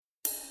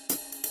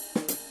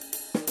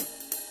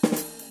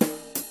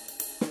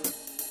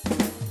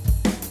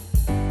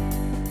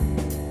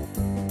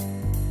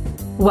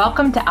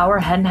Welcome to Our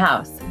Hen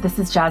House. This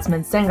is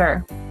Jasmine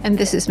Singer. And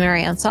this is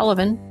Marianne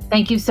Sullivan.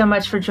 Thank you so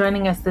much for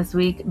joining us this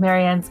week.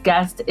 Marianne's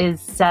guest is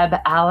Seb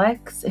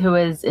Alex, who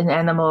is an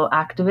animal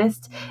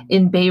activist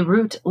in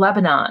Beirut,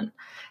 Lebanon.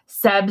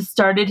 Seb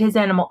started his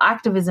animal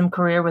activism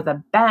career with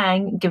a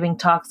bang, giving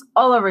talks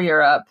all over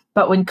Europe.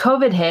 But when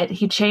COVID hit,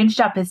 he changed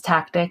up his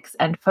tactics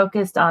and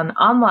focused on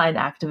online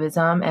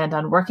activism and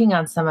on working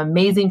on some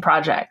amazing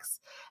projects,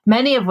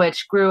 many of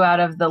which grew out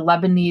of the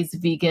Lebanese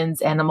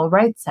Vegans Animal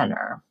Rights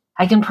Center.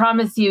 I can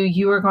promise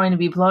you are going to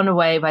be blown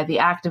away by the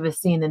activist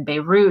scene in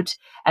Beirut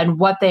and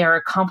what they are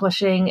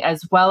accomplishing,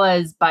 as well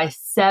as by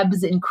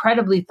Seb's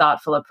incredibly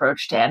thoughtful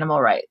approach to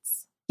animal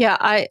rights. Yeah,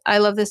 I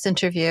love this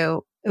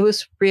interview. It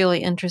was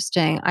really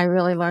interesting. I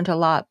really learned a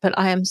lot, but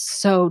I am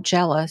so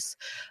jealous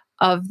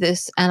of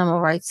this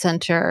animal rights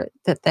center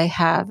that they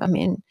have. I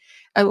mean,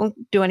 I won't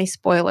do any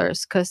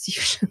spoilers because you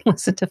should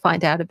listen to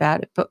find out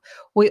about it, but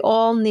we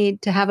all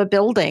need to have a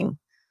building.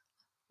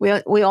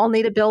 We all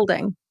need a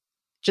building.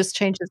 Just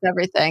changes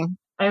everything.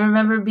 I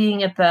remember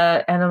being at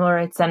the Animal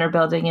Rights Center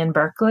building in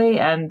Berkeley,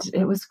 and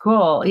it was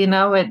cool. You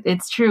know,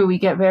 it's true. We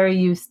get very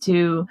used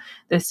to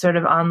this sort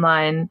of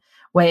online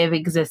way of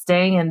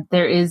existing, and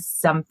there is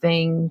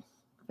something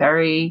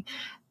very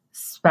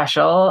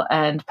special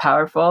and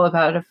powerful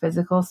about a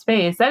physical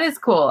space. That is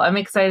cool. I'm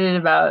excited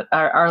about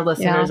our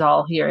listeners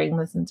all hearing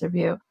this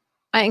interview.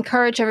 I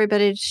encourage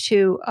everybody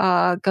to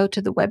go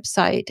to the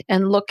website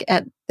and look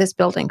at this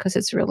building because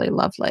it's really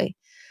lovely.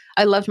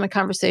 I loved my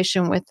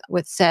conversation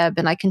with Seb,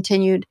 and I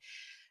continued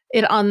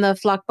it on the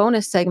Flock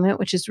bonus segment,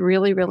 which is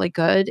really, really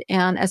good.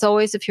 And as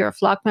always, if you're a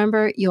Flock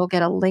member, you'll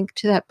get a link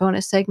to that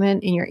bonus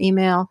segment in your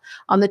email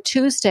on the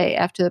Tuesday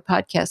after the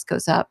podcast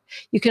goes up.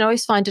 You can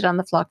always find it on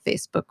the Flock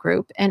Facebook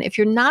group. And if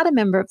you're not a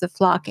member of the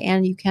Flock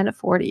and you can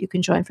afford it, you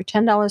can join for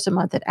 $10 a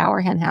month at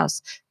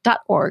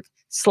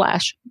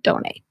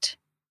ourhenhouse.org/donate.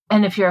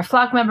 And if you're a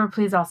Flock member,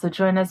 please also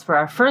join us for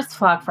our first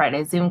Flock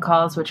Friday Zoom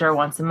calls, which are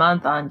once a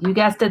month on, you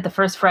guessed it, the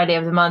first Friday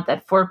of the month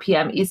at 4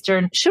 p.m.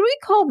 Eastern. Should we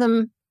call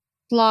them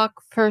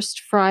Flock First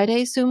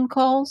Friday Zoom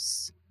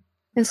calls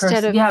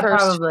instead of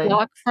First probably.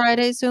 Flock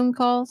Friday Zoom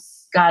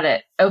calls? Got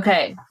it.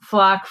 Okay.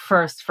 Flock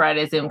First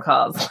Friday Zoom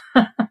calls.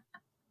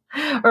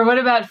 Or what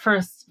about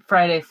First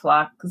Friday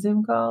Flock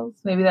Zoom calls?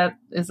 Maybe that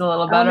is a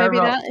little better.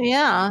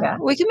 Yeah.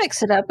 We can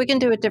mix it up. We can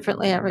do it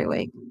differently every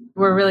week.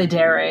 We're really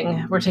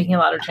daring. We're taking a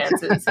lot of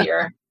chances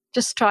here.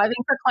 Just striving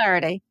for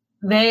clarity.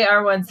 They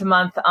are once a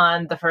month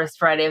on the first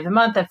Friday of the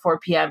month at 4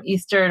 p.m.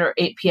 Eastern or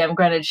 8 p.m.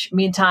 Greenwich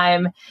Mean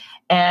Time.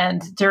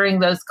 And during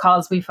those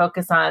calls, we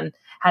focus on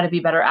how to be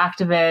better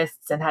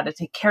activists and how to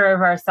take care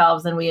of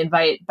ourselves. And we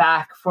invite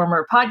back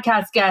former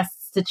podcast guests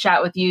to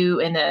chat with you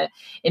in an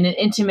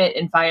intimate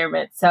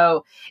environment.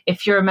 So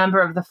if you're a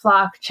member of the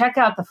Flock, check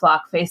out the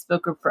Flock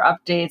Facebook group for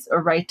updates or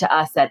write to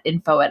us at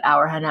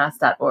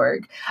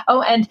info@ourhenhouse.org.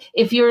 Oh, and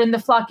if you're in the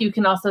Flock, you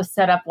can also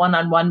set up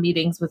one-on-one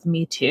meetings with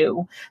me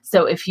too.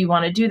 So if you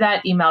want to do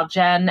that, email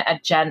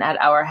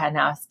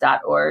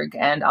jen@ourhenhouse.org,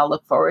 and I'll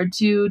look forward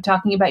to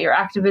talking about your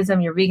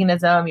activism, your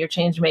veganism, your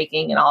change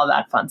making, and all of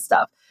that fun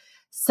stuff.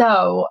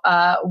 So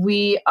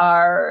we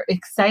are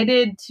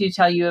excited to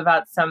tell you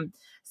about some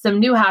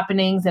new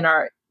happenings in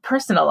our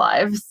personal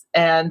lives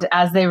and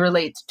as they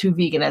relate to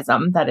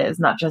veganism, that is,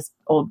 not just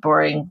old,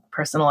 boring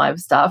personal life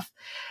stuff.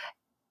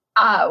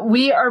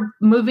 We are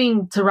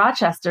moving to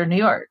Rochester, New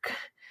York.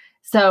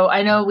 So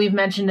I know we've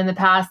mentioned in the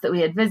past that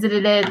we had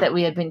visited it, that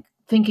we had been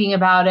thinking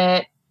about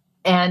it.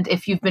 And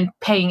if you've been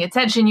paying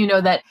attention, you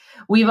know that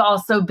we've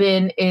also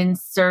been in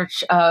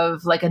search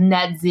of like a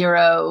net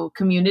zero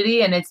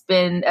community. And it's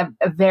been a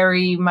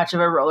very much of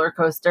a roller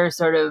coaster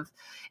sort of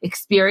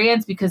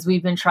experience because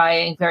we've been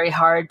trying very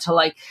hard to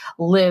like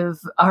live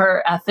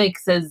our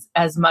ethics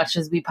as much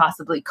as we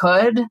possibly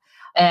could.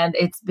 And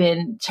it's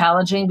been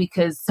challenging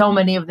because so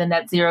many of the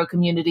net zero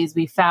communities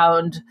we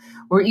found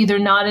were either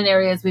not in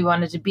areas we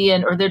wanted to be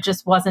in, or there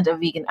just wasn't a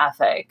vegan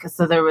ethic.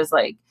 So there was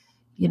like,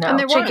 you know, and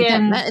there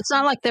chicken. It's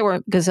not like there were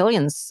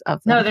gazillions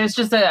of them. No, there's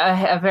just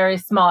a very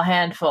small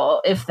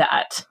handful, if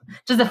that,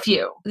 just a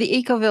few. The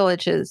eco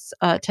villages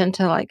tend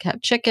to like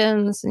have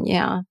chickens, and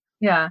yeah,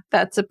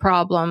 that's a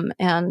problem.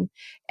 And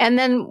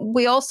then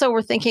we also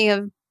were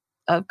thinking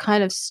of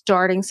kind of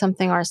starting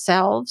something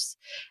ourselves,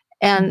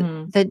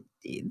 and the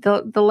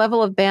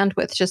level of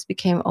bandwidth just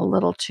became a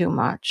little too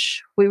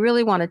much. We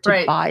really wanted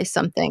to buy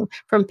something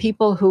from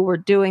people who were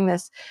doing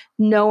this,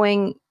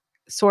 knowing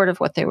sort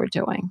of what they were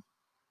doing.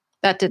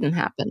 That didn't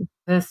happen.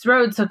 This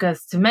road took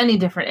us to many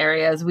different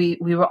areas. We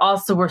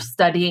were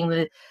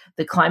studying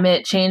the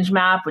climate change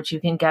map, which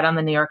you can get on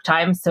the New York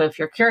Times. So if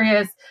you're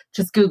curious,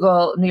 just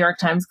Google New York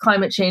Times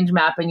climate change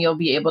map, and you'll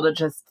be able to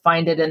just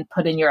find it and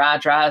put in your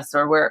address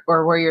or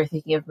where you're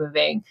thinking of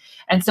moving.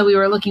 And so we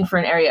were looking for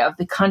an area of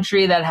the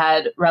country that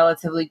had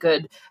relatively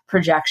good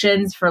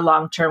projections for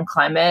long-term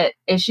climate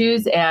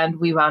issues. And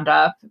we wound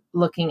up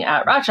looking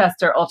at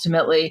Rochester,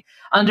 ultimately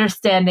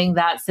understanding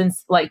that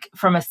since, like,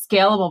 from a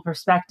scalable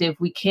perspective,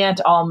 we can't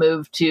all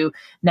move to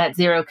net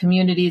zero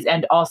communities,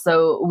 and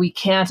also we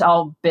can't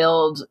all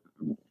build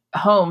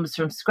homes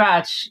from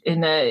scratch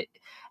in a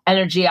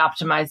energy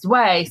optimized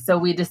way. So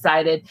we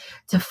decided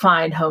to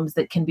find homes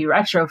that can be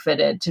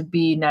retrofitted to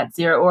be net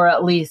zero or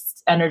at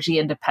least energy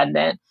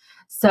independent.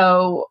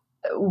 So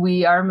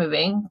we are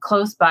moving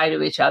close by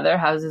to each other,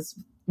 houses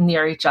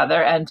near each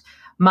other. And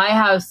my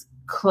house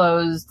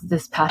closed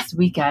this past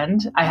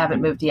weekend. I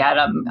haven't moved yet.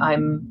 I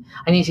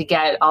need to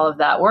get all of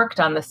that work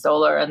done, the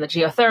solar and the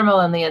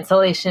geothermal and the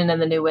insulation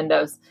and the new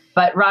windows.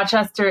 But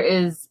Rochester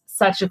is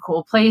such a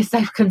cool place.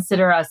 I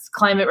consider us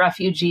climate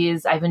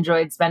refugees. I've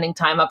enjoyed spending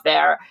time up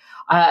there.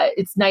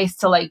 It's nice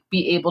to like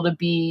be able to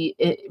be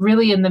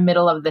really in the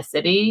middle of the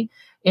city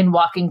in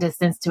walking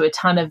distance to a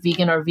ton of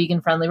vegan or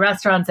vegan friendly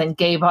restaurants and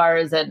gay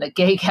bars and a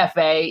gay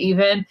cafe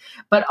even,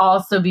 but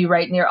also be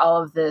right near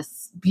all of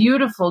this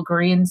beautiful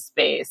green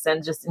space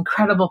and just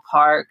incredible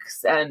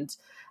parks. And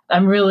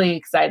I'm really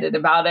excited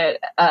about it.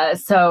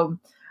 So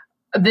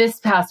this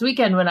past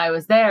weekend when I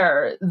was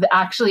there,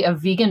 actually a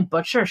vegan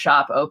butcher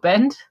shop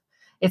opened.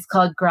 It's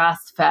called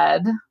Grass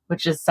Fed,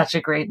 which is such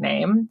a great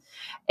name.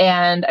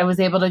 And I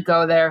was able to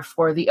go there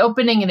for the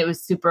opening and it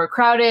was super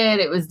crowded.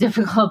 It was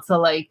difficult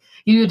to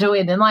you had to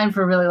wait in line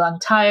for a really long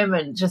time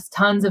and just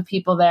tons of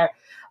people there.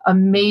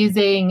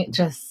 Amazing,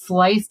 just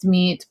sliced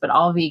meat, but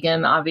all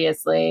vegan,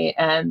 obviously.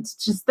 And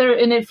just they're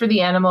in it for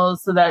the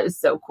animals. So that is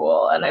so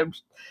cool. And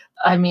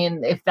I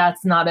mean, if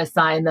that's not a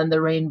sign, then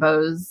the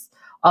rainbows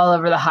all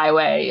over the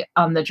highway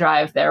on the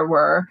drive there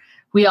were.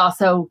 We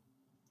also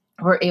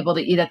were able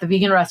to eat at the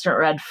vegan restaurant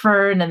Red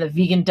Fern and the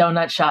vegan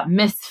donut shop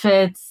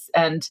Misfits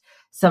and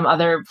some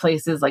other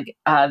places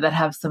that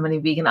have so many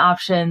vegan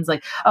options.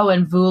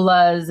 And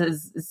Vula's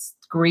is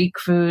Greek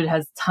food,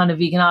 has a ton of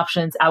vegan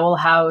options. Owl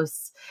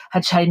House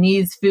had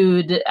Chinese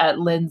food at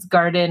Lynn's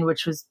Garden,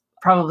 which was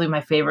probably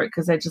my favorite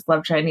because I just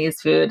love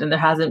Chinese food and there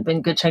hasn't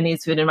been good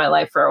Chinese food in my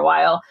life for a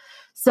while.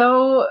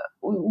 So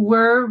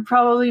we're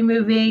probably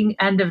moving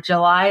end of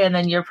July and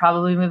then you're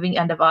probably moving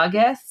end of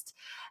August.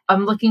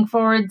 I'm looking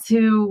forward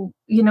to,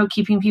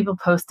 keeping people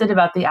posted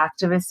about the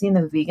activist scene,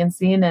 the vegan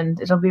scene,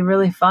 and it'll be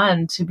really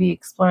fun to be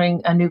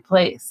exploring a new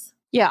place.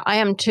 Yeah, I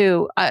am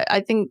too. I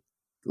think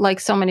like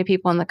so many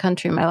people in the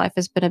country, my life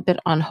has been a bit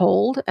on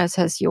hold, as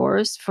has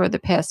yours, for the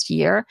past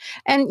year.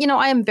 And,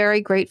 I am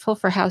very grateful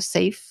for how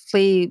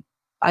safely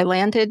I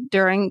landed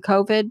during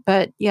COVID.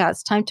 But yeah,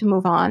 it's time to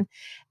move on.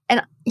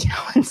 And,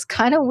 it's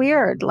kind of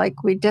weird.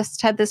 We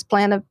just had this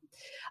plan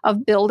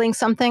of building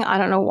something. I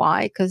don't know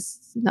why, because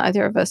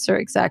neither of us are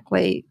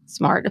exactly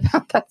smart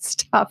about that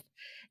stuff.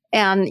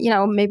 And,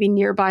 maybe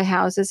nearby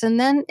houses. And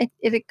then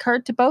it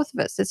occurred to both of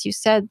us, as you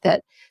said,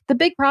 that the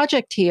big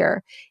project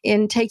here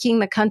in taking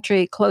the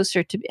country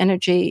closer to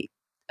energy,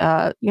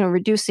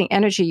 reducing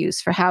energy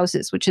use for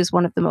houses, which is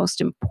one of the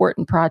most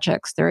important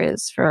projects there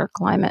is for our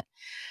climate.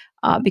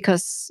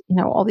 Because,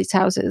 all these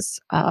houses,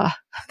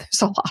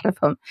 there's a lot of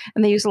them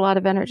and they use a lot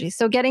of energy.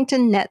 So getting to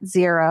net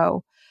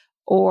zero,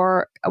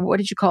 or what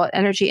did you call it?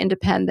 Energy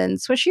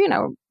independence, which,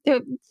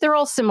 they're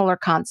all similar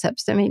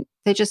concepts. I mean,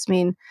 they just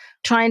mean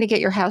trying to get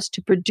your house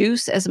to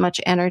produce as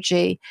much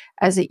energy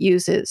as it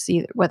uses,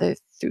 whether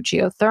through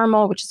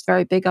geothermal, which is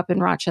very big up in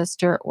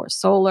Rochester, or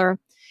solar.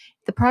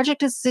 The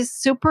project is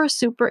super,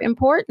 super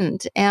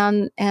important.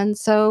 And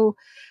so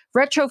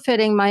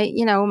retrofitting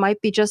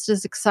might be just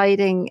as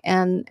exciting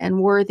and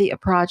worthy a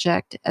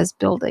project as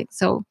building.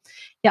 So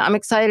yeah, I'm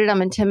excited.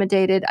 I'm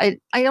intimidated. I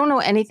don't know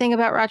anything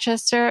about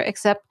Rochester,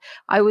 except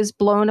I was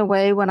blown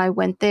away when I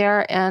went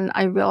there and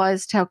I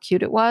realized how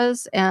cute it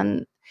was.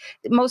 And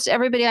most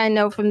everybody I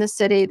know from the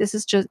city, this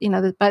is just,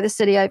 by the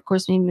city, I of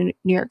course mean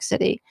New York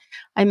City.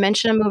 I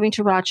mention I'm moving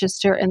to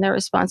Rochester and their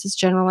response is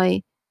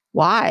generally,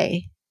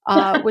 why?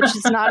 Which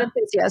is not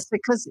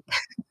enthusiastic because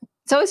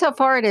it's always how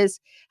far it is.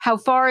 How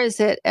far is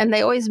it? And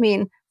they always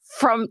mean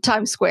from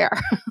Times Square.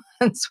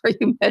 That's where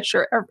you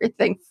measure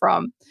everything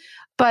from.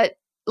 But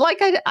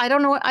I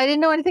don't know. I didn't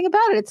know anything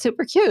about it. It's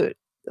super cute.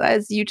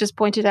 As you just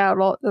pointed out,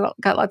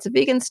 got lots of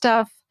vegan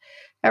stuff.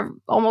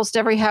 Almost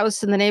every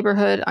house in the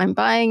neighborhood I'm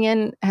buying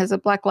in has a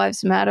Black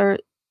Lives Matter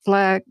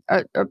flag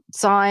or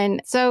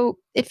sign. So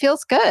it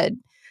feels good.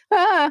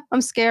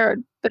 I'm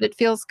scared, but it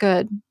feels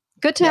good.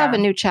 Good to have a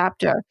new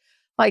chapter.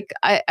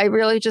 I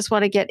really just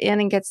want to get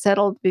in and get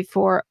settled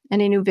before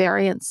any new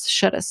variants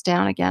shut us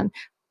down again.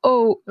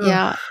 Oh,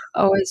 yeah.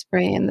 Always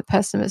bring in the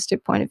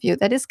pessimistic point of view.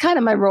 That is kind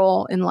of my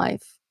role in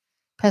life.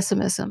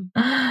 Pessimism.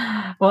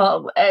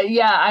 Well,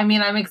 yeah, I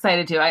mean, I'm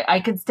excited too. I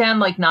could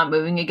stand not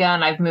moving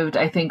again. I've moved,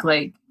 I think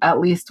at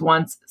least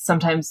once,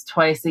 sometimes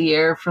twice a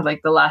year for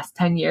the last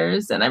 10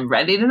 years, and I'm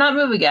ready to not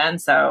move again.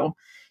 So,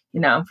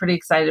 I'm pretty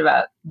excited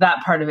about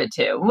that part of it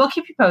too. We'll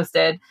keep you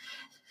posted.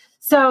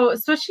 So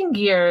switching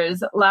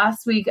gears,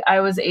 last week I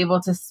was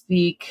able to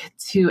speak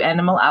to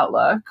Animal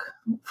Outlook,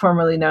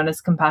 formerly known as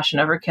Compassion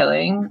Over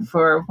Killing,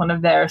 for one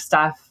of their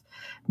staff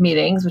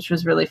meetings, which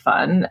was really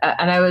fun.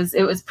 And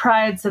it was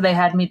Pride, so they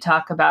had me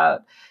talk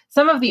about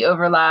some of the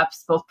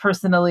overlaps, both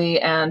personally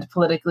and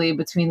politically,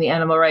 between the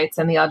animal rights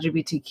and the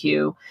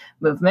LGBTQ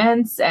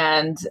movements.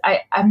 And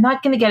I'm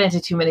not going to get into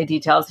too many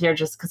details here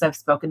just because I've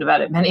spoken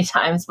about it many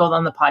times, both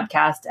on the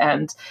podcast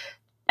and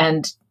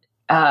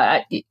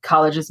at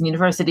colleges and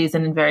universities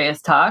and in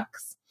various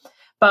talks.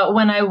 But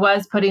when I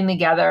was putting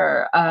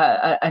together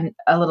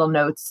a little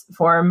notes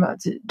form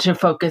to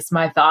focus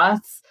my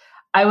thoughts,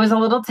 I was a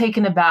little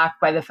taken aback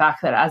by the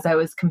fact that as I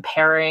was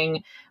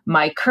comparing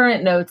my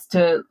current notes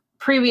to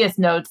previous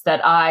notes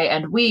that I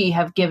and we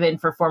have given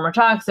for former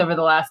talks over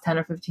the last 10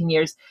 or 15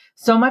 years,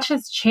 so much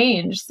has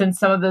changed since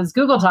some of those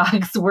Google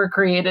Docs were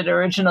created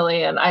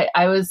originally. And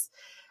I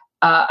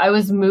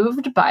was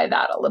moved by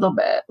that a little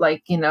bit.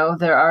 Like,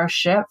 there are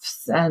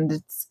shifts, and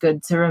it's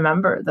good to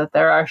remember that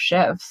there are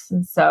shifts.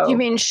 And so, you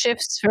mean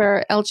shifts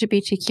for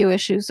LGBTQ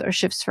issues or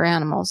shifts for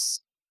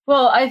animals?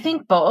 Well, I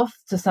think both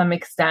to some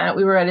extent.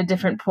 We were at a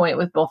different point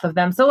with both of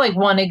them. So, like,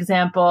 one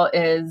example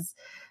is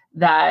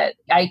that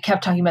I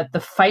kept talking about the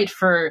fight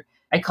for,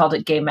 I called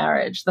it gay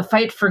marriage, the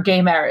fight for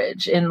gay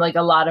marriage in like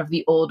a lot of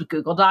the old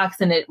Google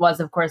Docs. And it was,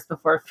 of course,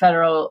 before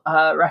federal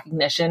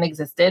recognition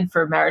existed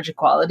for marriage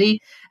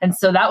equality. And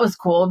so that was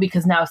cool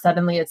because now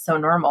suddenly it's so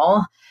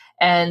normal.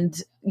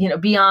 And,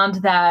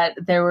 beyond that,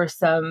 there were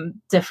some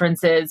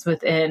differences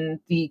within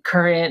the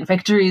current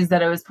victories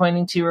that I was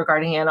pointing to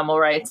regarding animal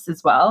rights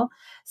as well.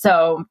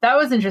 So that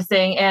was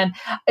interesting. And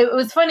it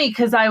was funny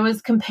because I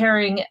was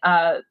comparing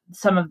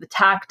some of the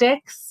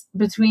tactics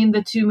between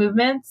the two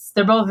movements.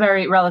 They're both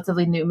very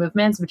relatively new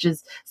movements,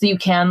 so you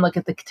can look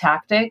at the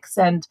tactics.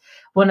 And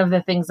one of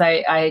the things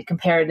I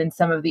compared in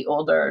some of the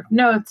older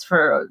notes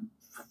for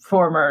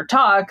former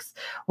talks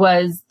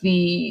was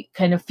the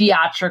kind of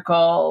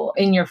theatrical,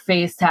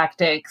 in-your-face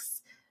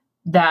tactics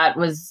that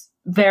was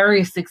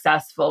very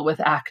successful with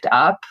ACT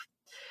UP,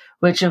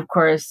 which of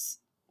course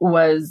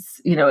was,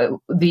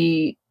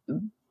 the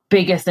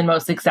biggest and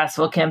most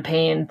successful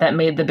campaign that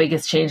made the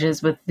biggest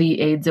changes with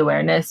the AIDS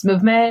awareness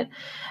movement.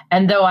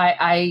 And though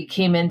I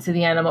came into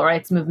the animal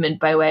rights movement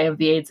by way of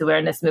the AIDS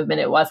awareness movement,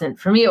 it wasn't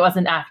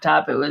ACT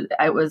UP.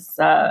 It was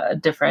a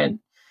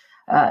different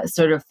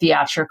sort of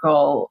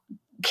theatrical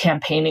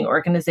campaigning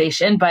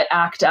organization. But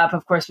ACT UP,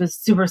 of course, was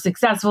super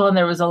successful. And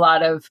there was a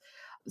lot of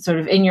sort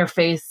of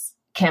in-your-face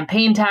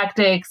campaign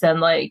tactics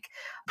and like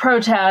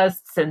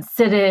protests and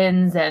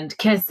sit-ins and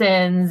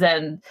kiss-ins.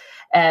 And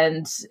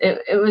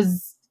it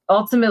was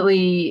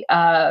ultimately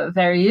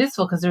very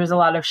useful because there was a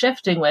lot of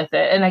shifting with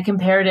it. And I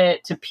compared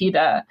it to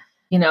PETA,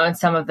 and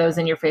some of those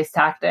in-your-face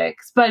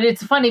tactics. But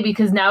it's funny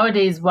because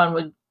nowadays one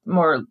would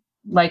more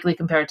likely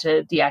compare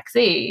to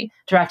DXE,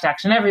 Direct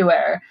Action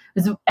Everywhere.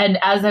 And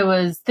as I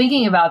was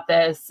thinking about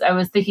this, I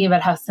was thinking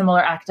about how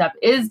similar ACT UP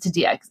is to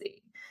DXE.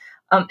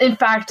 In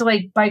fact,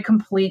 like by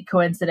complete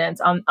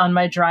coincidence, on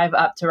my drive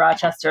up to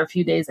Rochester a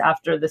few days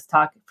after this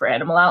talk for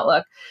Animal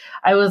Outlook,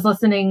 I was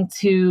listening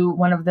to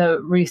one of the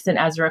recent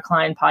Ezra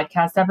Klein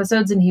podcast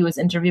episodes, and he was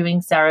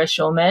interviewing Sarah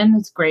Schulman,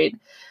 who's a great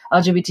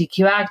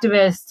LGBTQ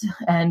activist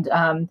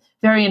and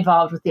very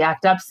involved with the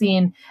ACT UP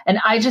scene. And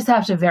I just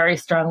have to very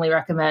strongly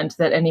recommend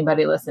that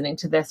anybody listening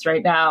to this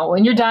right now,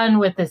 when you're done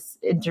with this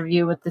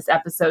interview, with this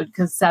episode,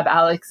 because Seb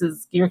Alex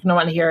you're going to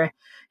want to hear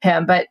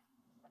him, but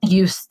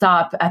you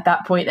stop at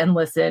that point and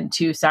listen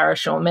to Sarah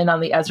Schulman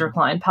on the Ezra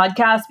Klein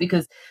podcast,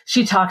 because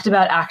she talked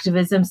about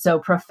activism so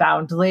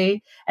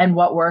profoundly and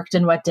what worked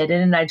and what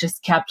didn't. And I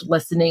just kept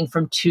listening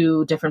from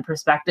two different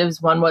perspectives.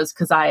 One was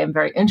because I am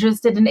very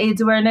interested in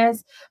AIDS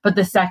awareness, but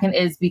the second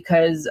is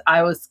because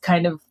I was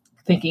kind of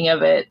thinking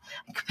of it,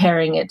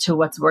 comparing it to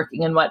what's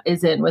working and what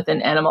isn't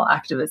within animal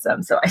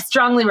activism. So I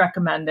strongly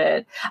recommend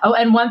it. Oh,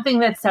 and one thing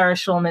that Sarah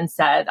Schulman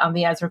said on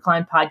the Ezra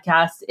Klein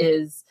podcast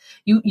is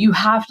you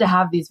have to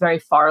have these very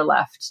far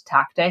left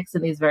tactics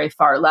and these very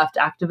far left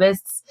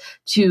activists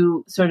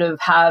to sort of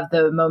have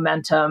the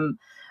momentum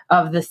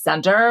of the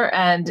center.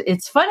 And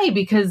it's funny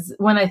because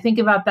when I think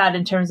about that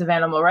in terms of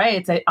animal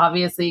rights, I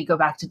obviously go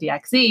back to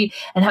DXE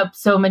and how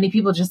so many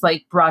people just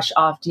like brush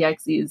off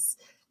DXE's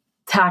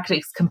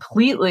tactics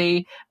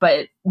completely,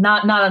 but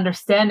not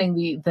understanding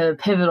the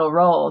pivotal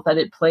role that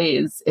it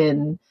plays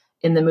in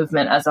the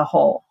movement as a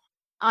whole.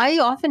 I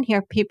often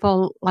hear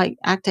people like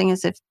acting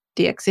as if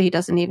DXE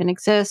doesn't even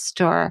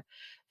exist, or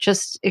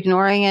just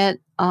ignoring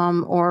it,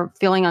 or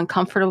feeling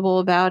uncomfortable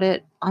about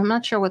it. I'm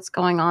not sure what's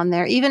going on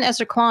there. Even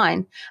Ezra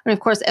Klein. I mean,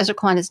 of course, Ezra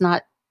Klein is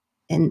not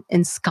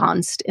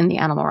ensconced in the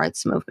animal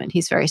rights movement.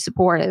 He's very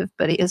supportive,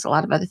 but he has a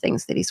lot of other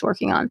things that he's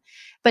working on.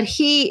 But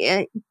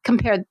he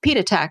compared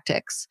PETA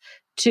tactics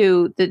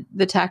to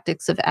the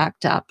tactics of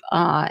ACT UP,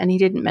 and he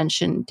didn't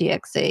mention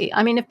DXE.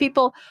 I mean, if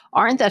people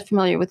aren't that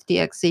familiar with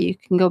DXE, you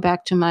can go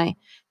back to my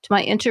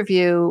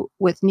interview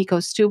with Nico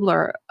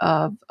Stubler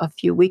a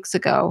few weeks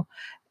ago,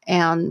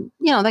 and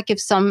that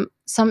gives some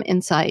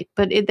insight.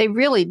 But they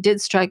really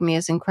did strike me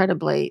as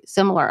incredibly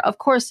similar. Of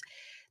course,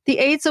 the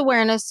AIDS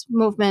awareness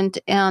movement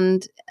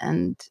and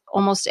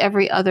almost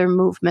every other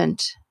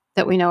movement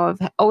that we know of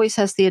always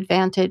has the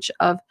advantage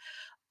of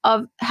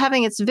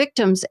having its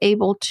victims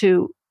able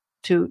to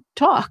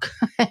talk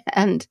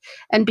and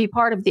be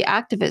part of the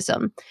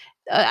activism.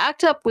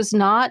 ACT UP was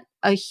not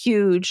a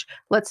huge,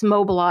 let's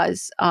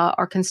mobilize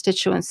our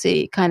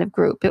constituency kind of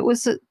group. It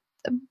was a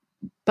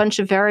bunch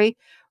of very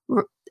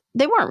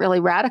they weren't really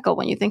radical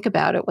when you think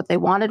about it. What they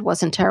wanted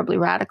wasn't terribly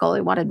radical.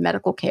 They wanted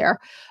medical care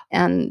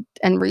and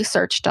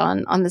research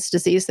done on this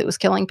disease that was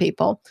killing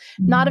people.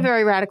 Not a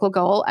very radical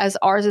goal, as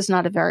ours is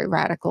not a very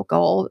radical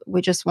goal.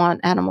 We just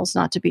want animals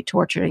not to be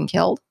tortured and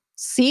killed.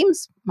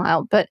 Seems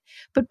mild, but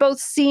both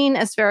seen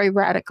as very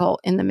radical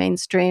in the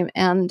mainstream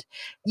and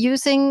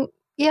using,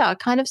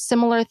 kind of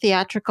similar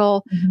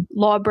theatrical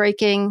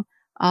law-breaking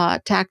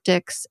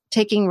tactics,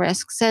 taking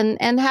risks,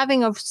 and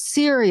having a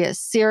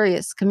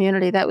serious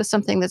community. That was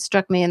something that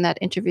struck me in that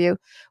interview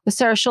with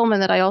Sarah Schulman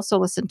that I also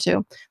listened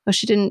to. Though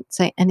she didn't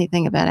say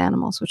anything about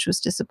animals, which was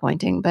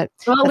disappointing. But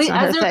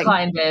Ezra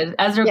Klein did.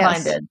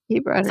 Klein did. He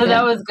brought it so in.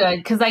 That was good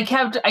because I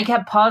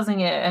kept pausing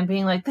it and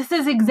being like, "This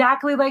is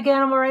exactly like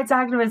animal rights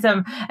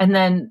activism," and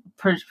then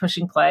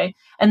pushing play,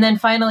 and then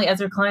finally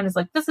Ezra Klein is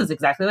like, "This is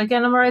exactly like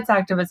animal rights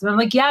activism." I'm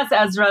like, "Yes,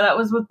 Ezra, that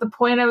was what the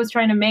point I was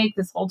trying to make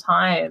this whole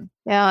time."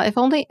 Yeah, if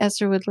only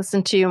Ezra would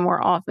listen to you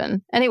more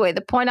often. Anyway,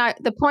 the point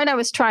I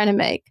was trying to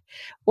make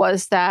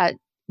was that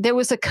there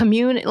was a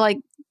community, like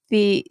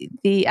the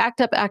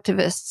ACT UP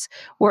activists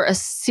were a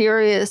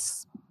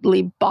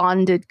seriously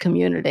bonded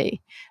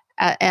community.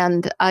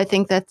 And I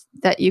think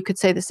that you could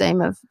say the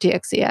same of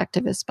DXE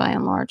activists by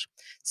and large.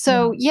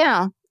 So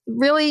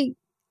really,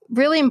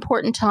 really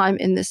important time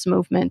in this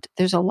movement.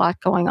 There's a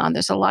lot going on.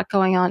 There's a lot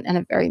going on in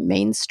a very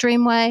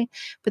mainstream way,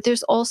 but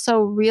there's also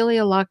really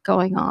a lot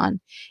going on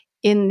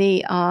in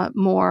the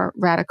more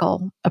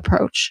radical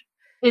approach.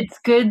 It's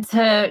good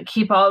to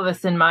keep all of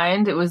this in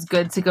mind. It was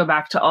good to go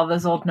back to all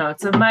those old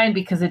notes of mine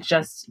because it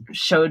just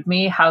showed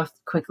me how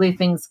quickly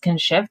things can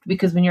shift,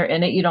 because when you're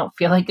in it, you don't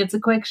feel like it's a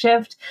quick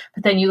shift,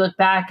 but then you look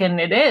back and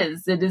it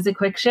is a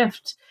quick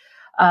shift.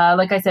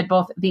 Like I said,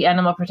 both the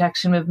animal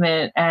protection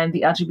movement and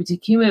the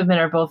LGBTQ movement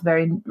are both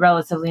very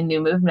relatively new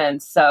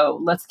movements. So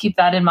let's keep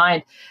that in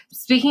mind.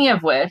 Speaking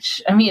of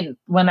which, I mean,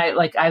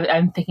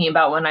 I'm thinking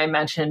about when I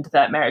mentioned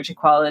that marriage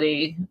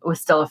equality was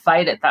still a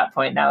fight at that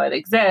point. Now it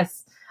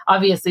exists.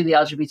 Obviously, the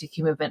LGBTQ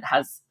movement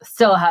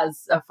still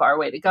has a far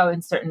way to go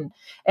in certain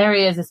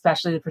areas,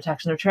 especially the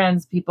protection of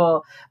trans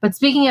people. But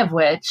speaking of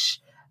which,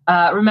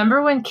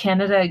 remember when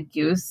Canada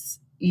Goose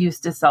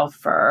used to sell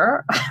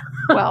fur?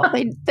 Well,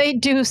 they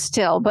do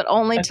still, but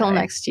only till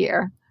next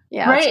year.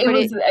 Yeah,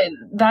 right.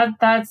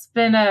 That's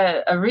been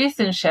a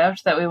recent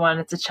shift that we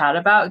wanted to chat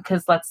about,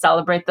 because let's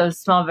celebrate those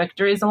small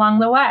victories along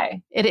the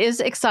way. It is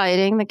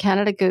exciting. The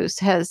Canada Goose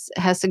has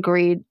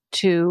agreed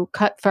to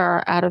cut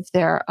fur out of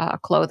their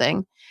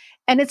clothing.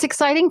 And it's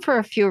exciting for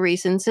a few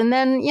reasons. And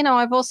then,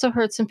 I've also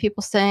heard some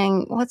people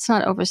saying, let's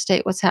not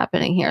overstate what's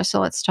happening here.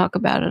 So let's talk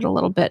about it a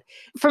little bit.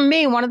 For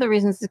me, one of the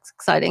reasons it's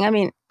exciting, I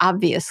mean,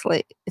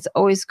 obviously, it's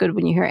always good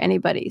when you hear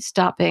anybody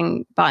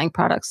stopping buying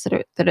products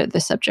that are the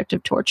subject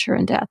of torture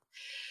and death.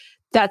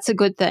 That's a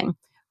good thing.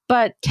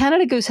 But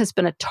Canada Goose has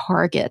been a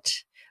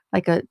target,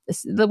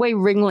 the way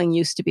Ringling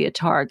used to be a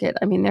target.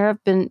 I mean,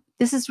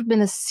 this has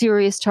been a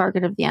serious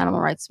target of the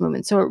animal rights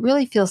movement. So it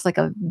really feels like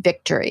a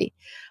victory.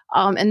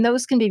 And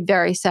those can be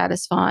very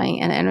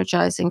satisfying and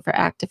energizing for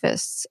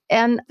activists.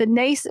 And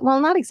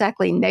not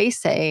exactly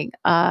naysaying.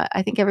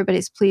 I think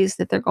everybody's pleased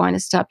that they're going to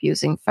stop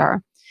using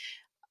fur,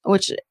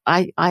 which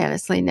I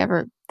honestly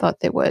never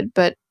thought they would.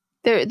 But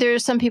there are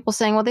some people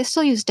saying, well, they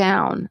still use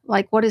down.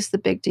 Like, what is the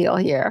big deal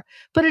here?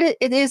 But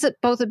it is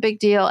both a big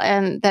deal,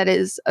 and that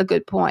is a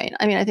good point.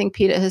 I mean, I think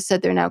PETA has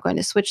said they're now going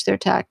to switch their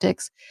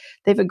tactics.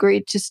 They've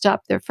agreed to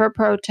stop their fur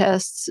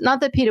protests. Not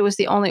that PETA was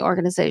the only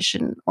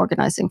organization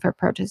organizing fur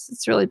protests.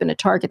 It's really been a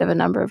target of a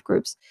number of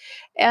groups.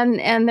 And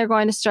they're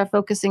going to start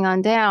focusing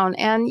on down.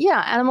 And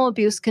animal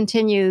abuse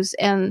continues.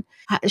 And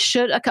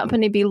should a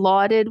company be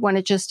lauded when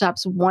it just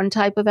stops one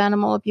type of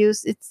animal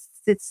abuse?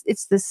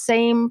 It's the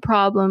same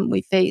problem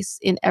we face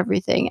in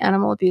everything.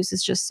 Animal abuse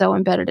is just so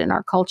embedded in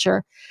our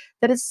culture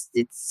that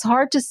it's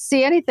hard to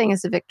see anything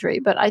as a victory.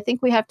 But I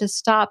think we have to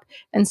stop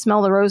and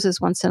smell the roses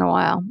once in a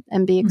while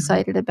and be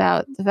excited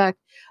about the fact.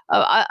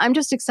 I'm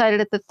just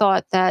excited at the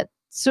thought that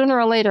sooner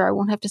or later I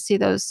won't have to see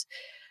those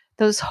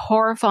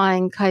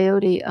horrifying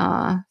coyote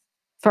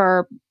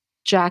fur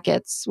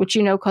jackets, which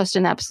cost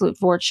an absolute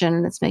fortune,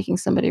 and it's making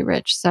somebody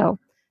rich. So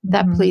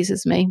that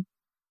pleases me.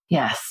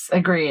 Yes,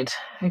 agreed.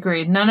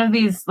 None of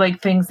these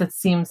things that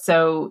seem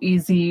so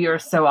easy or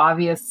so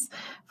obvious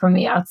from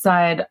the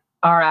outside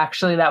are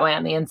actually that way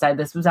on the inside.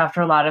 This was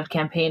after a lot of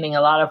campaigning, a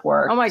lot of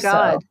work. Oh my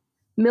God.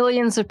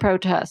 Millions of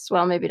protests.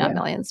 Well, maybe not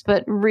millions,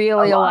 but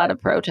really a lot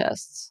of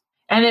protests.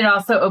 And it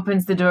also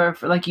opens the door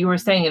for, like you were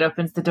saying, it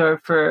opens the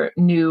door for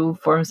new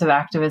forms of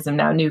activism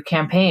now, new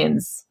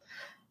campaigns.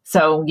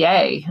 So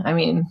yay. I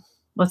mean,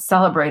 let's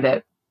celebrate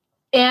it.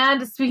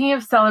 And speaking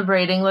of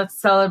celebrating, let's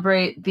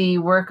celebrate the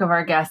work of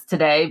our guest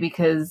today,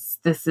 because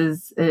this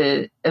is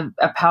a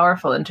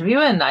powerful interview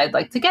and I'd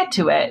like to get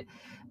to it.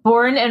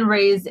 Born and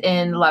raised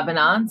in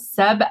Lebanon,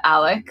 Seb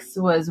Alex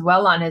was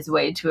well on his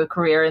way to a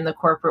career in the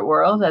corporate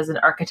world as an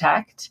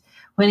architect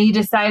when he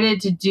decided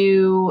to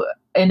do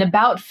an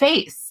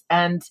about-face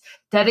and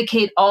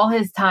dedicate all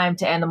his time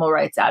to animal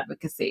rights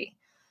advocacy.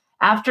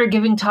 After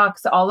giving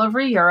talks all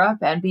over Europe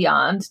and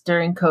beyond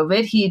during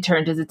COVID, he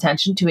turned his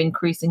attention to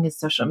increasing his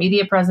social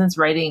media presence,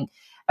 writing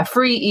a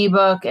free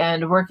ebook,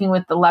 and working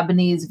with the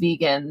Lebanese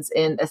vegans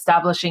in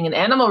establishing an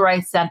animal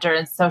rights center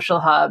and social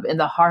hub in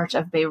the heart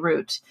of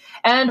Beirut,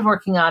 and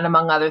working on,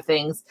 among other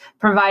things,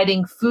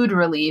 providing food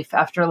relief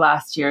after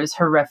last year's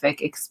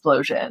horrific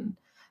explosion.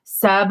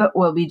 Seb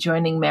will be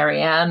joining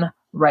Marianne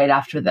right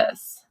after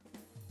this.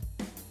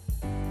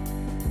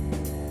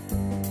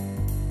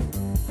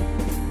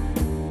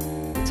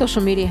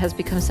 Social media has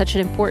become such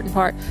an important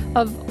part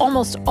of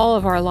almost all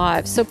of our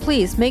lives. So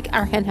please make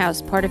our Hen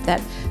House part of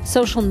that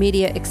social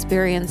media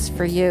experience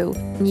for you.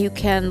 You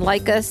can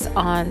like us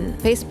on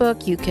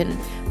Facebook. You can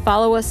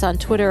follow us on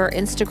Twitter or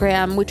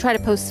Instagram. We try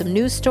to post some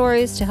news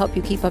stories to help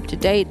you keep up to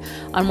date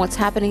on what's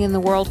happening in the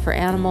world for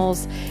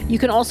animals. You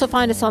can also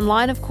find us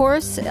online, of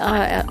course,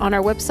 on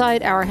our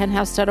website,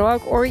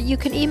 ourhenhouse.org, or you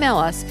can email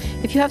us.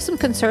 If you have some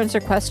concerns or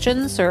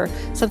questions or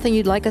something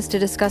you'd like us to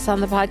discuss on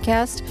the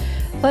podcast,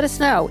 let us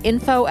know.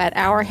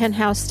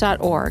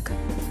 info@ourhenhouse.org.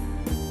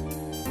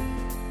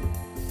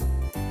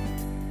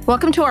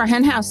 Welcome to our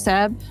Hen House,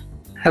 Seb.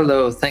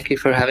 Hello, thank you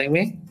for having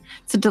me.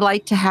 It's a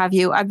delight to have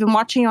you. I've been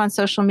watching you on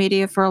social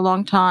media for a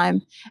long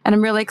time, and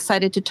I'm really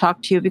excited to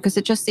talk to you because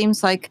it just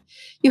seems like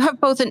you have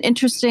both an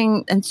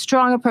interesting and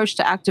strong approach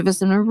to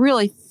activism and a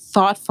really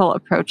thoughtful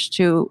approach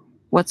to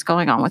what's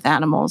going on with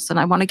animals. And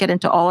I want to get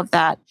into all of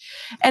that.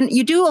 And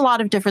you do a lot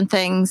of different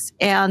things.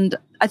 And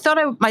I thought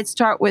I might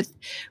start with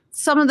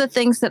some of the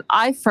things that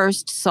I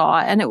first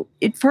saw. And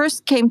it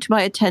first came to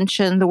my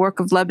attention, the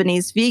work of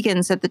Lebanese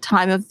vegans at the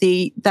time of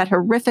that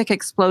horrific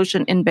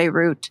explosion in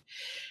Beirut,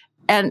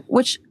 and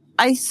which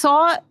I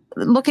saw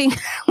looking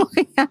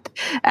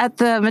at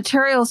the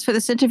materials for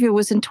this interview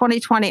was in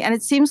 2020. And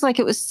it seems like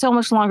it was so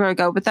much longer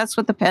ago, but that's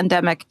what the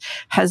pandemic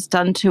has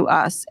done to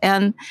us.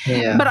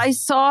 But I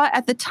saw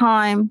at the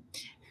time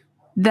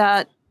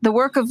that the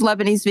work of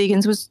Lebanese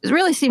vegans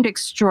really seemed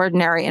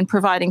extraordinary in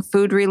providing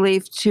food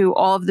relief to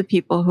all of the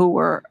people who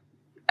were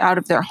out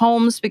of their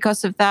homes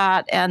because of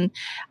that. And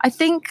I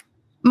think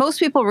most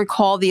people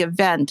recall the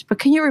event, but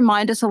can you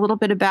remind us a little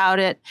bit about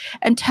it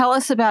and tell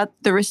us about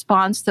the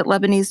response that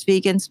Lebanese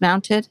vegans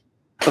mounted?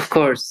 Of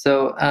course.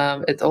 So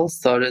it all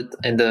started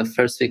in the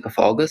first week of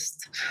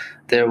August.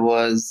 There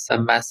was a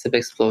massive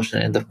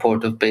explosion in the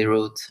port of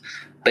Beirut.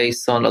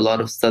 Based on a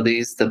lot of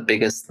studies, the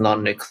biggest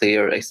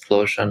non-nuclear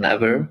explosion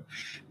ever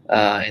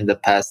in the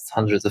past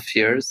hundreds of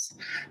years,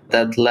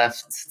 that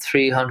left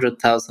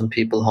 300,000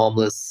 people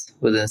homeless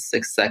within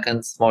 6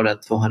 seconds. More than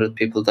 200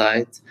 people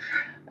died.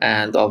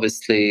 And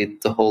obviously,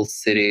 the whole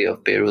city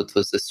of Beirut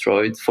was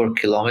destroyed for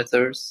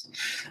kilometers.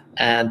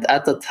 And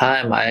at the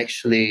time,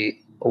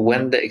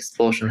 when the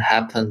explosion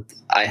happened,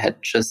 I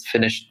had just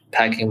finished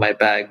packing my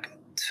bag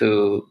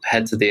to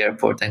head to the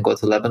airport and go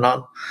to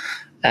Lebanon.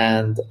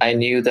 And I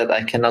knew that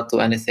I cannot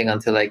do anything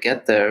until I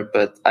get there.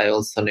 But I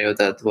also knew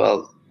that,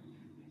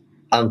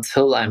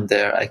 until I'm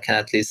there, I can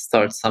at least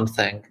start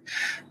something.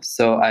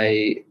 So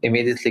I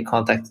immediately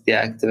contacted the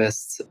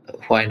activists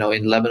who I know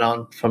in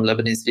Lebanon from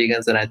Lebanese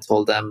vegans, and I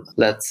told them,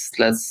 let's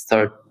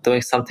start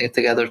doing something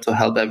together to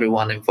help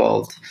everyone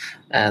involved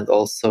and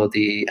also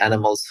the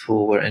animals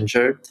who were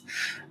injured.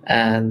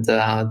 And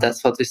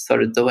that's what we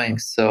started doing.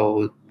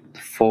 So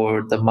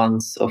for the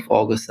months of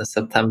August and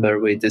September,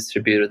 we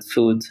distributed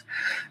food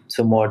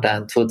to more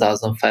than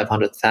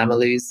 2,500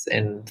 families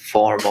in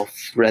form of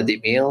ready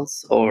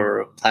meals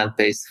or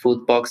plant-based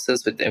food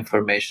boxes with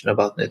information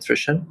about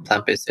nutrition,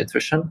 plant-based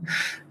nutrition.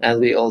 And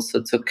we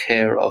also took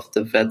care of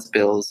the vet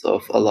bills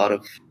of a lot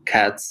of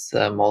cats,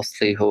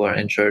 mostly who were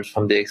injured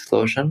from the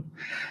explosion.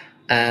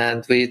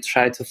 And we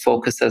tried to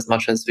focus as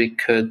much as we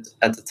could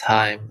at the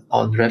time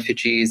on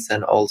refugees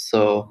and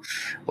also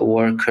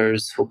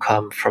workers who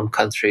come from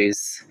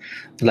countries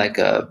like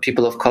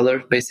people of color,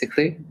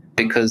 basically,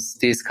 because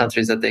these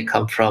countries that they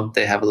come from,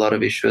 they have a lot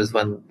of issues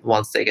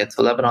once they get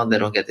to Lebanon, they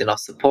don't get enough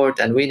support.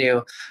 And we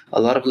knew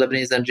a lot of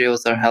Lebanese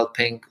NGOs are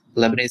helping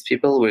Lebanese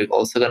people. We're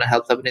also going to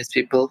help Lebanese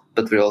people,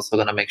 but we're also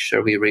going to make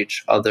sure we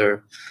reach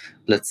other,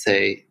 let's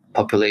say,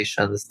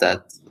 populations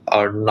that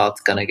are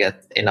not going to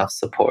get enough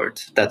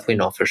support, that we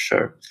know for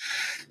sure.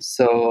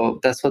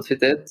 So that's what we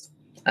did.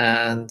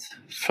 And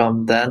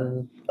from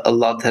then, a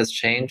lot has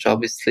changed.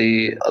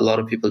 Obviously, a lot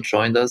of people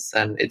joined us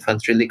and it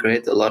went really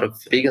great. A lot of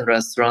vegan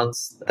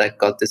restaurants that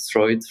got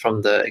destroyed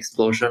from the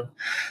explosion,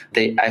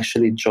 they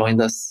actually joined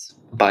us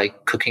by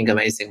cooking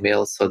amazing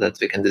meals so that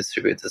we can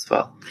distribute as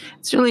well.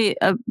 It's really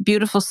a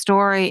beautiful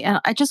story. And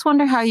I just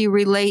wonder how you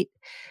relate.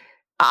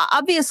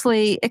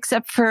 Obviously,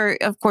 except for,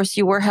 of course,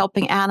 you were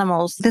helping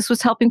animals. This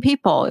was helping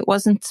people. It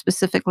wasn't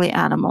specifically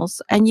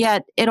animals. And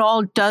yet it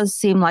all does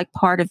seem like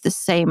part of the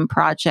same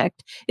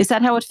project. Is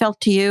that how it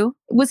felt to you?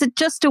 Was it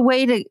just a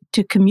way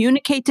to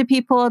communicate to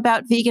people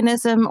about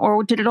veganism,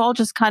 or did it all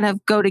just kind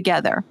of go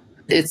together?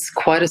 It's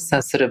quite a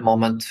sensitive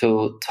moment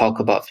to talk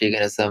about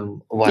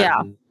veganism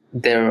when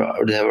there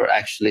were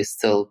actually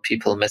still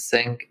people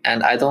missing.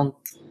 And I don't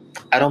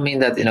mean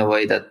that in a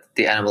way that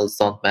the animals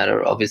don't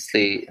matter.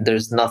 Obviously,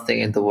 there's nothing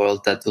in the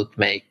world that would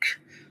make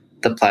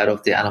the plight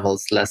of the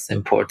animals less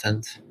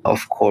important.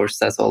 Of course,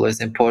 that's always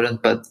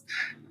important, but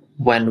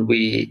when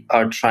we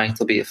are trying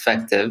to be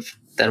effective,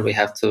 then we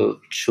have to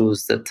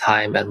choose the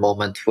time and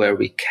moment where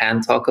we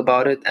can talk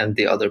about it and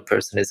the other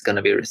person is going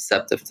to be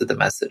receptive to the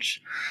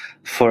message.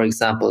 For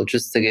example,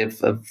 just to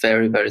give a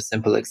very, very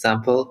simple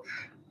example,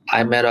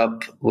 I met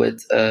up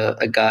with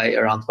a guy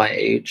around my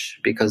age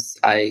because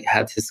I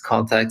had his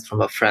contact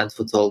from a friend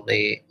who told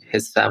me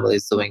his family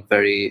is doing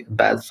very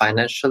bad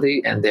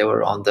financially, and they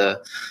were on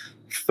the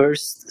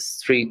first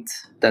street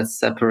that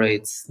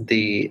separates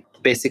the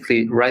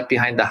basically right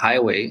behind the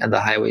highway, and the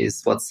highway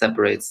is what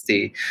separates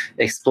the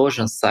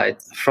explosion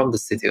site from the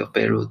city of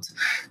Beirut.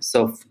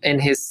 So in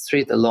his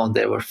street alone,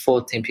 there were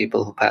 14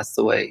 people who passed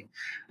away.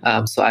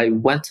 So I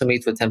went to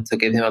meet with him to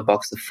give him a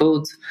box of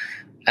food.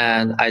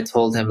 And I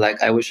told him,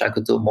 like, I wish I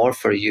could do more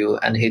for you.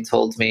 And he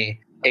told me,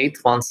 8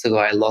 months ago,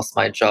 I lost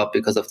my job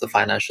because of the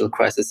financial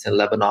crisis in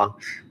Lebanon.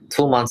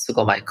 2 months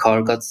ago, my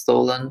car got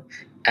stolen,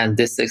 and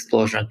this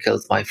explosion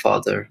killed my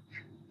father.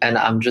 And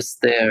I'm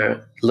just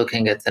there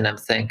looking at him and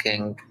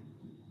thinking,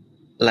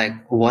 like,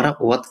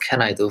 what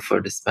can I do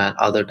for this man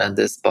other than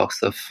this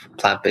box of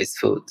plant-based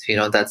food?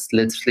 That's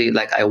literally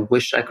like, I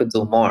wish I could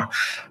do more.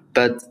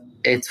 But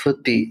it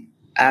would be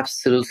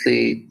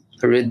absolutely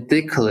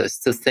ridiculous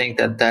to think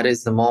that that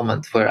is the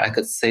moment where I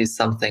could say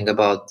something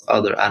about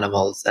other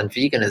animals and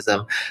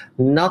veganism,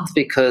 not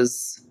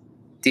because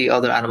the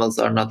other animals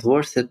are not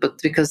worth it,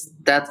 but because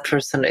that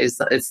person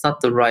it's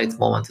not the right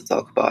moment to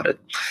talk about it.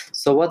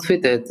 So what we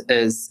did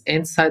is,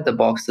 inside the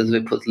boxes,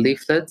 we put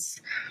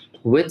leaflets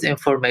with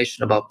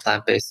information about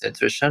plant-based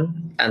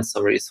nutrition and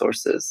some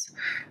resources.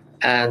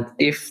 And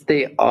if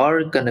they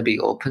are going to be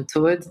open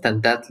to it,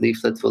 then that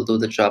leaflet will do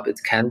the job it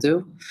can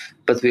do.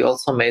 But we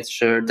also made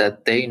sure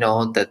that they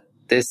know that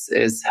this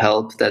is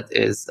help that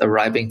is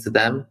arriving to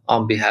them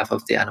on behalf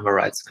of the animal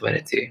rights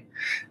community.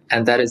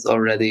 And that is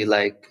already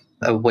like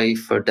a way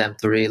for them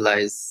to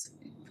realize,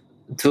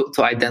 to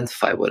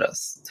identify with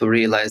us, to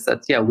realize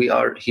that, yeah, we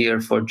are here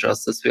for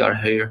justice. We are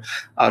here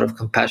out of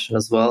compassion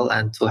as well,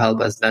 and to help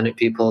as many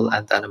people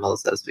and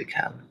animals as we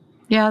can.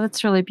 Yeah,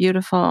 that's really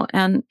beautiful.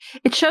 And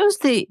it shows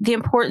the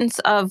importance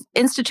of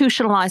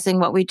institutionalizing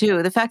what we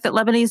do. The fact that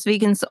Lebanese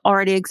vegans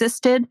already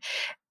existed,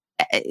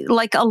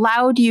 like,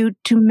 allowed you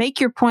to make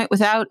your point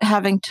without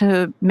having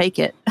to make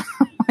it.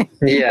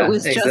 Yeah, it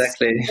was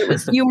exactly.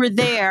 You were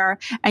there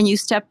and you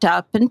stepped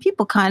up, and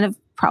people kind of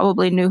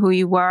probably knew who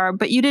you were,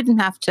 but you didn't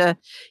have to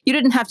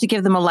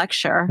give them a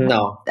lecture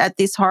at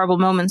these horrible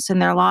moments in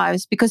their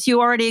lives, because you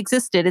already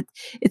existed.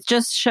 It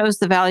just shows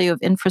the value of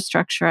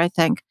infrastructure, I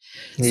think.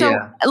 So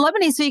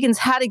Lebanese vegans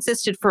had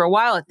existed for a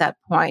while at that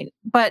point,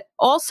 but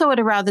also at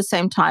around the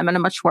same time, on a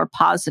much more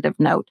positive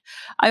note,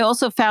 I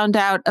also found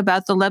out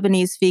about the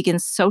Lebanese Vegan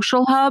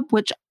Social Hub,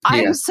 which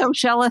I'm so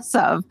jealous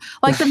of.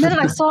 Like, the minute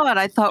I saw it,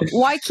 I thought,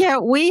 why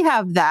can't we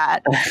have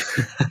that?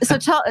 So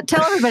tell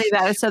everybody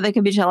about it so they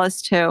can be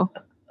jealous too.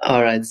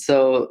 All right.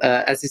 So,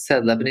 as you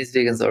said, Lebanese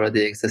vegans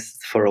already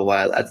existed for a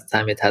while. At the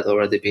time, it had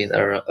already been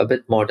a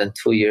bit more than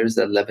 2 years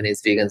that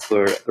Lebanese vegans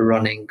were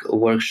running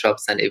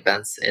workshops and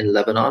events in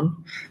Lebanon.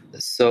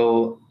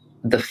 So,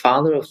 the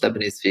founder of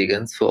Lebanese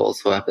Vegans, who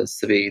also happens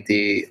to be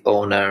the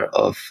owner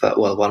of,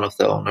 one of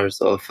the owners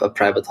of a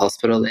private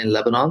hospital in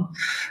Lebanon,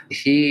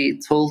 he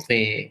told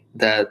me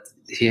that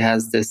he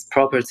has this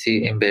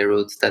property in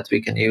Beirut that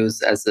we can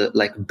use as a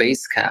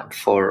base camp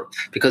for,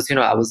 because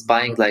I was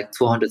buying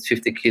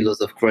 250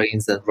 kilos of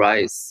grains and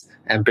rice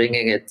and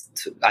bringing it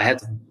I had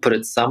to put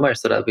it somewhere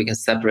so that we can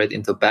separate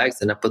into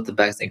bags, and then put the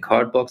bags in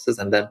card boxes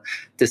and then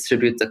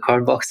distribute the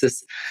card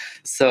boxes.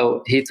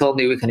 So he told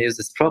me we can use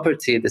this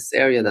property, this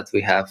area that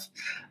we have.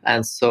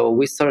 And so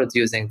we started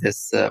using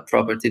this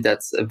property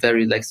that's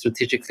very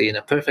strategically in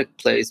a perfect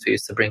place. We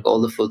used to bring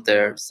all the food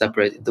there,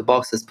 separate into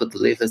boxes, put the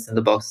leaflets in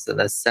the boxes, and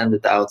then send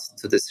it out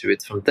to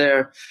distribute from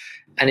there.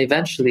 And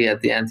eventually at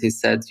the end, he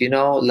said,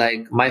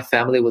 my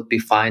family would be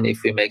fine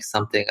if we make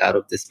something out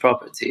of this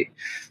property.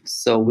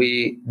 So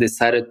we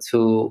decided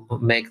to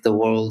make the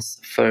world's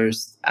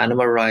first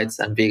animal rights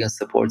and vegan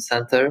support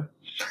center.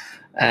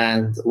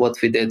 And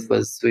what we did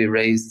was we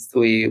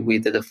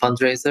did a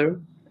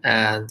fundraiser,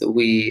 and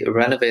we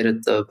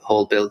renovated the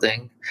whole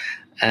building,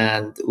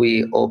 and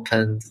we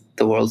opened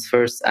the world's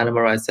first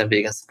animal rights and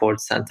vegan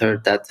support center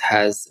that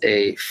has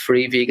a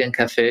free vegan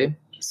cafe.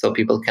 So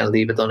people can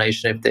leave a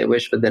donation if they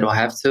wish, but they don't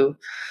have to.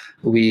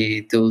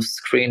 We do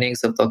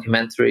screenings of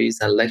documentaries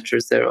and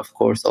lectures there, of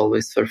course,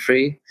 always for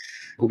free.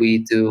 We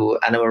do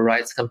animal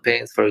rights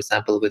campaigns. For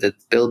example, we did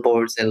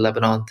billboards in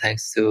Lebanon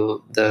thanks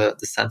to the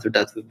center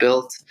that we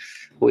built.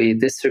 We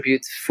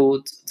distribute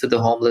food to the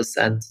homeless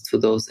and to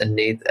those in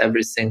need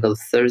every single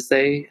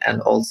Thursday,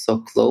 and also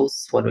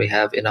clothes when we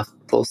have enough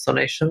clothes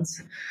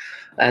donations.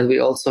 And we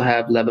also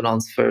have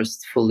Lebanon's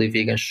first fully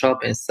vegan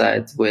shop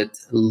inside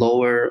with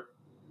lower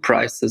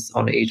prices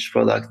on each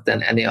product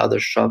than any other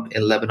shop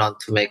in Lebanon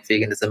to make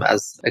veganism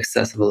as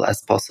accessible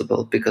as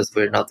possible, because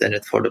we're not in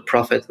it for the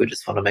profit. We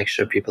just want to make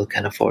sure people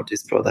can afford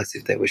these products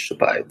if they wish to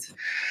buy it.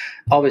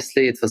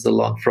 Obviously, it was a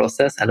long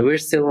process and we're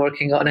still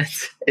working on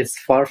it. It's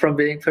far from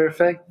being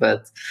perfect,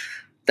 but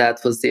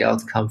that was the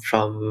outcome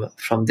from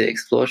the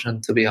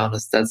explosion. To be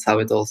honest, that's how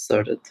it all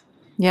started.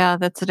 Yeah,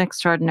 that's an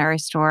extraordinary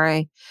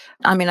story.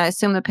 I mean, I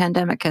assume the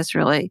pandemic has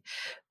really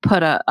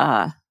put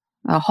a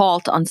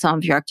halt on some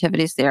of your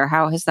activities there.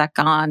 How has that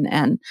gone?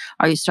 And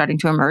are you starting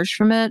to emerge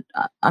from it?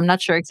 I'm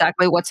not sure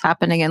exactly what's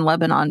happening in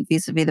Lebanon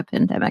vis-a-vis the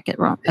pandemic at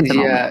the moment.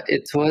 Yeah,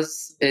 it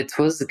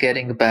was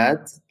getting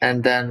bad,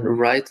 and then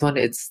right when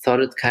it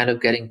started kind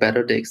of getting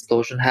better, the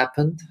explosion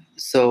happened.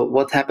 So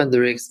what happened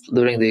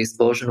during the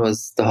explosion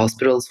was the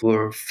hospitals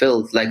were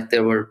filled, like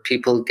there were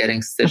people getting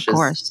Of stitches,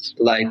 course.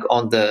 like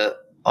on the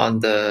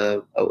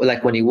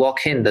like when you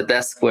walk in the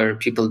desk where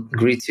people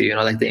greet you,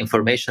 like the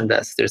information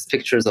desk, there's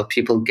pictures of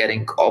people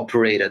getting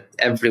operated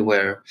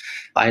everywhere.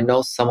 I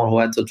know someone who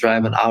had to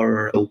drive an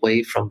hour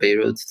away from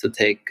Beirut to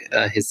take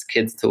his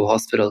kids to a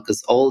hospital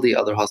because all the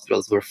other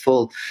hospitals were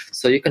full.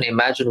 So you can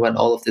imagine when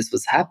all of this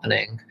was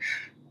happening,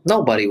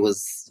 nobody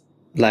was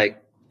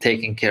like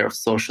taking care of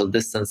social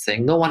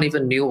distancing. No one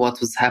even knew what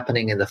was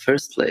happening in the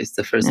first place.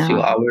 The first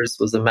few hours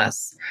was a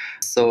mess.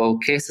 So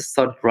cases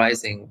started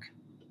rising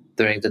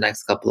during the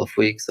next couple of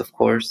weeks, of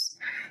course.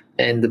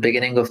 In the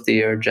beginning of the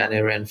year,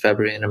 January and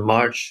February and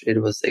March,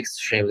 it was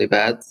extremely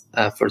bad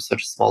for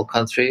such a small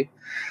country.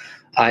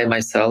 I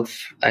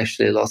myself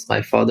actually lost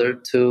my father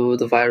to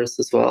the virus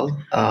as well.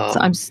 So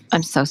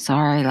I'm so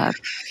sorry, love.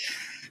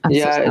 I'm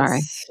so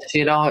sorry.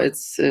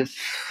 It's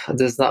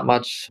there's not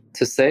much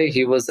to say.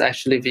 He was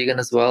actually vegan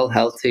as well,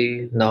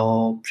 healthy,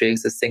 no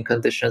pre-existing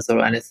conditions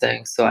or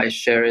anything. So I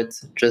share it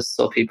just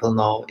so people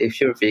know,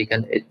 if you're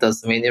vegan, it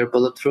doesn't mean you're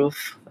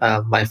bulletproof.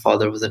 My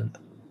father was an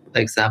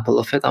example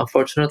of it,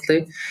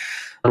 unfortunately.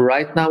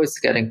 Right now it's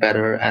getting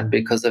better, and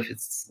because of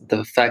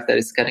the fact that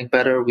it's getting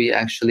better, we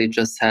actually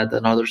just had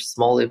another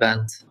small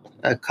event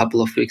a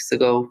couple of weeks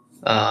ago,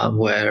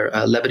 where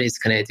a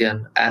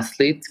Lebanese-Canadian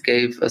athlete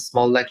gave a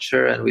small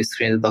lecture and we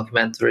screened the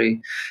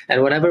documentary.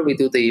 And whenever we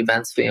do the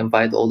events, we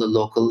invite all the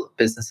local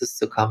businesses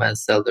to come and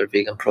sell their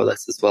vegan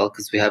products as well,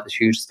 because we have a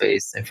huge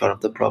space in front of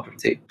the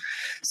property.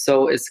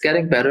 So it's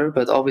getting better,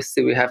 but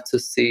obviously we have to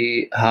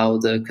see how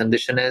the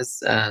condition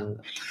is and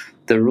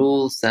the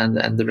rules and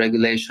the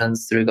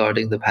regulations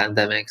regarding the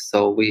pandemic,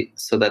 so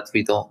that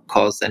we don't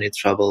cause any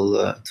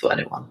trouble to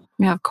anyone.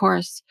 Yeah, of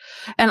course.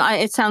 And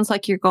it sounds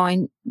like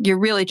you're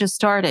really just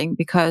starting,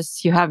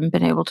 because you haven't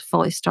been able to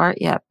fully start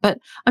yet. But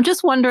I'm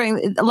just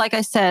wondering, like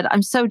I said,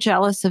 I'm so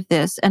jealous of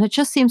this. And it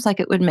just seems like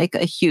it would make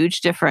a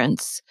huge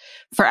difference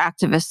for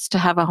activists to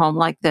have a home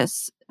like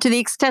this, to the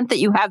extent that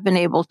you have been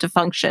able to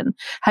function.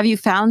 Have you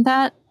found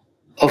that?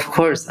 Of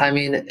course. I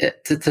mean,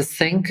 to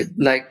think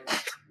like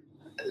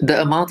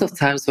the amount of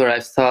times where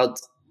I've thought,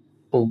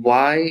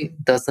 why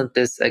doesn't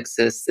this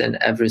exist in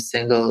every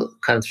single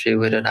country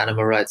with an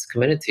animal rights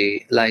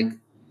community? Like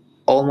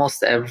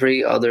almost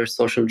every other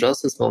social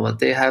justice movement,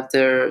 they have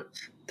their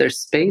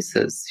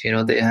spaces.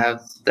 They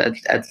have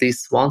at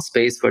least one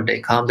space where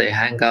they come, they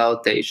hang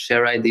out, they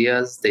share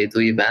ideas, they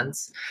do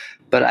events.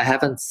 But I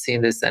haven't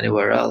seen this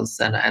anywhere else.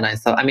 And I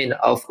thought, I mean,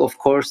 of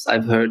course,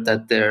 I've heard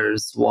that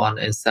there's one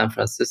in San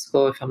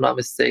Francisco, if I'm not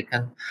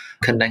mistaken,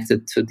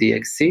 connected to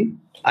DXC.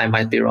 I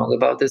might be wrong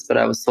about this, but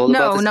I was told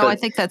about this. No, I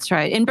think that's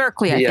right. In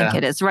Berkeley, I think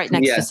it is, right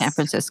next to San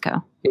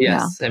Francisco.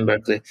 Yes, in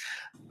Berkeley.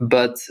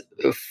 But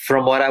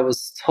from what I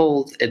was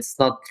told, it's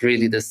not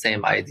really the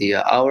same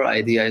idea. Our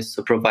idea is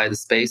to provide a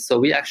space. So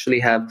we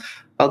actually have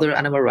other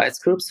animal rights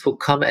groups who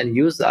come and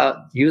use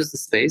the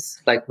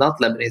space, like not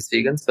Lebanese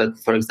vegans, but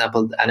for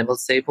example, the Animal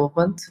Save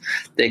movement.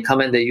 They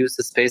come and they use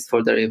the space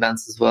for their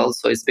events as well.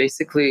 So it's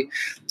basically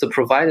to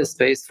provide a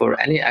space for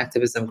any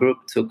activism group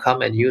to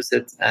come and use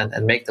it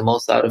and make the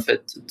most out of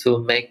it, to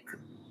make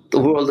the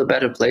world a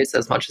better place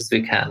as much as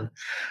we can.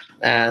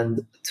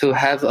 And to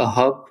have a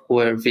hub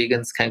where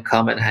vegans can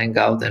come and hang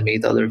out and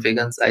meet other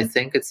vegans, I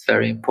think it's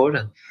very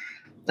important.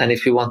 And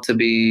if you want to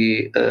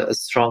be a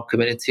strong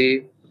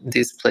community,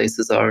 these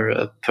places are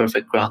a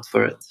perfect ground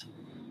for it.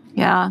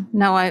 Yeah,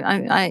 no,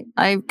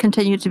 I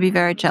continue to be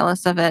very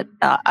jealous of it.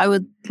 I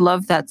would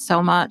love that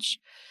so much.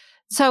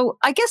 So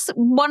I guess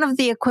one of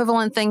the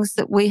equivalent things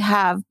that we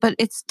have, but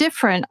it's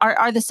different,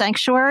 are the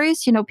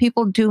sanctuaries.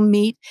 People do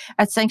meet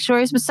at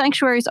sanctuaries, but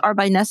sanctuaries are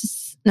by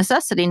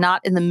necessity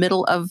not in the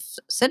middle of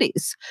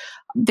cities.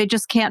 They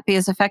just can't be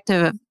as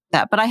effective at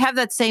that. But I have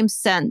that same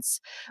sense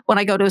when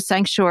I go to a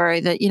sanctuary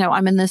that,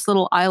 I'm in this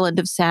little island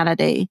of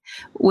sanity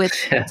with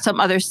some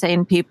other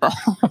sane people.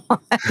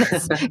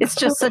 It's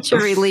just such a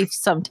relief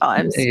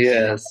sometimes.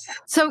 Yes.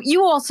 So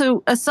you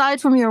also, aside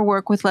from your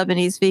work with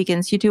Lebanese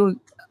vegans, you do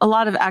a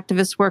lot of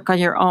activist work on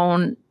your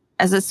own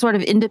as a sort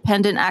of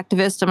independent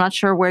activist. I'm not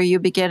sure where you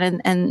begin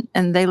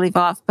and they leave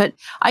off, but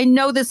I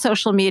know that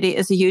social media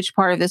is a huge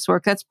part of this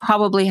work. That's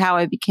probably how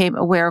I became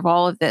aware of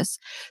all of this.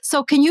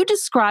 So can you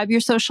describe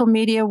your social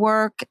media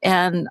work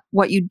and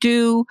what you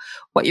do,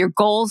 what your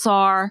goals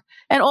are?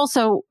 And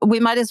also, we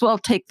might as well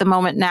take the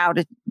moment now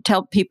to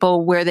tell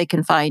people where they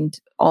can find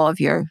all of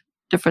your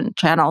different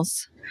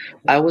channels.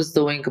 I was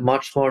doing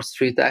much more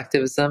street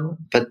activism,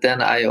 but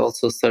then I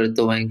also started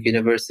doing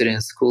university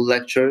and school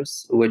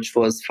lectures, which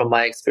was, from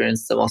my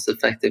experience, the most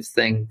effective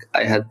thing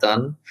I had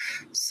done.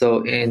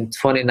 So in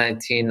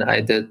 2019, I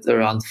did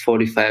around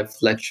 45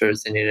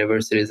 lectures in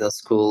universities and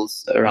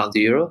schools around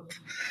Europe.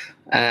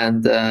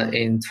 And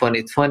in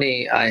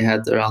 2020, I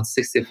had around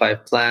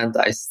 65 planned.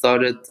 I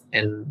started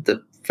in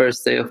the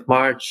first day of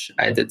March,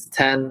 I did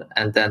 10,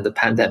 and then the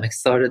pandemic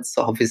started.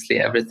 So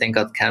obviously everything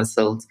got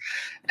canceled.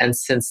 And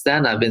since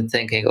then, I've been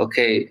thinking,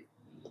 okay,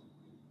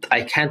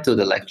 I can't do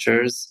the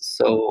lectures.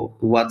 So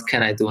what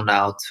can I do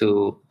now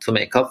to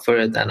make up for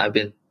it? And I've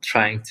been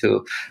trying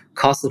to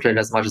concentrate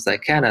as much as I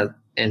can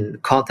in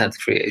content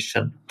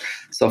creation.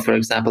 So for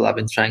example, I've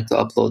been trying to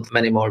upload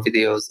many more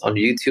videos on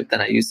YouTube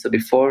than I used to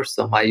before.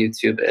 So my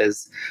YouTube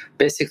is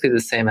basically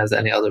the same as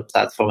any other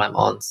platform I'm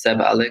on.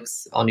 Seb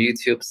Alex on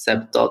YouTube,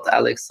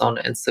 seb.alex on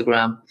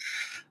Instagram,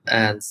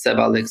 and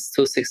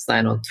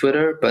SebAlex269 on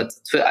Twitter. But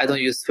I don't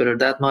use Twitter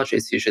that much.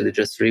 It's usually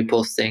just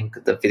reposting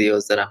the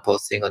videos that I'm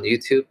posting on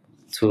YouTube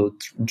to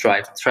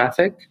drive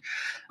traffic.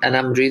 And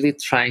I'm really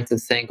trying to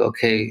think,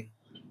 okay,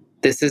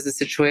 this is the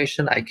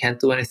situation. I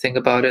can't do anything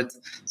about it,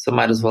 so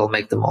might as well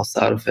make the most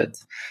out of it.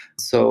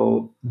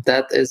 So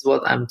that is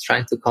what I'm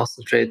trying to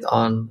concentrate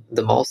on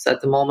the most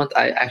at the moment.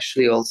 I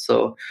actually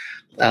also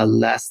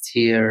last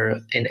year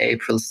in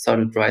April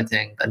started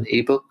writing an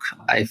ebook.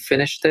 I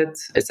finished it.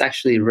 It's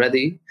actually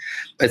ready.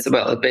 It's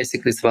about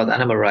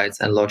animal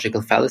rights and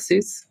logical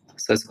fallacies.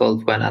 So it's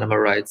called When Animal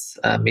Rights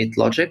Meet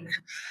Logic.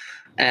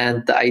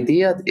 And the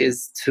idea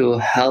is to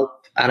help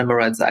animal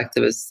rights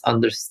activists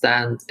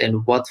understand in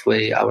what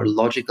way our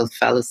logical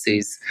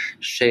fallacies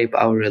shape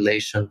our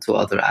relation to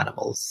other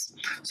animals.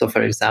 So,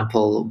 for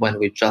example, when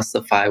we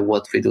justify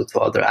what we do to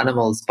other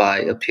animals by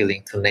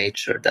appealing to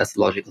nature, that's a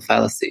logical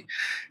fallacy.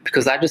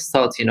 Because I just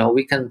thought,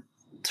 we can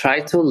try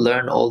to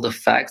learn all the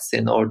facts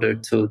in order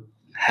to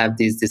have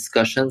these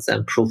discussions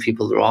and prove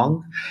people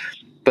wrong.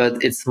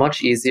 But it's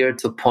much easier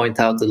to point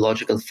out the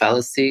logical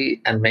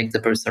fallacy and make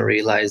the person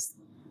realize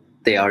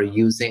they are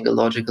using a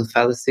logical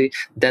fallacy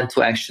than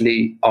to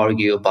actually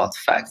argue about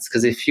facts.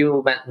 Because if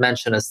you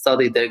mention a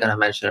study, they're going to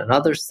mention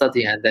another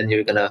study, and then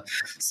you're going to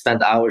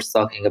spend hours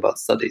talking about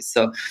studies.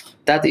 So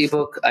that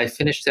ebook, I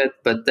finished it,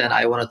 but then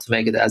I wanted to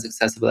make it as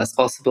accessible as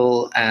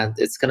possible. And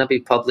it's going to be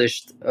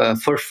published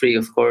for free,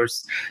 of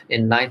course,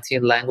 in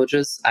 19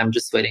 languages. I'm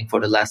just waiting for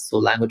the last 2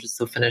 languages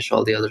to finish.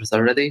 All the others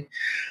are ready.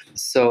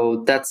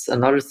 So that's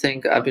another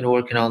thing I've been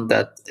working on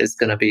that is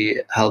going to be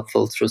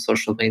helpful through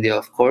social media,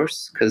 of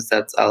course, because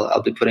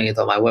I'll be putting it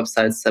on my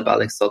website,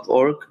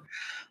 sebalex.org.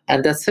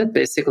 And that's it.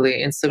 Basically,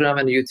 Instagram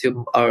and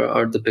YouTube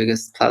are the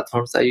biggest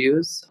platforms I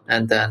use.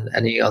 And then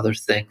any other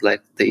thing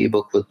like the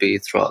ebook would be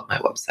throughout my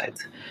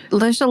website.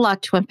 There's a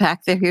lot to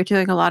unpack there. You're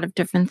doing a lot of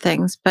different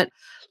things, but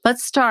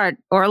let's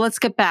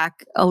get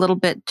back a little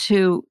bit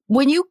to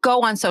when you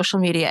go on social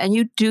media and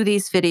you do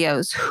these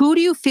videos, who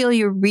do you feel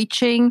you're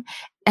reaching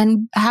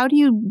and how do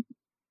you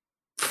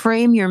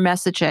frame your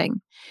messaging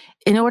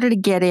in order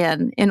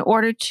to in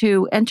order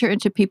to enter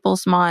into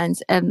people's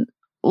minds and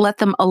let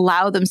them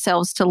allow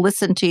themselves to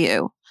listen to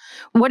you?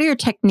 What are your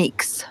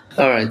techniques?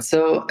 All right.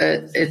 So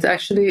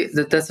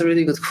that's a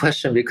really good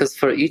question because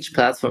for each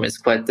platform it's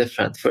quite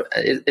different.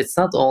 It's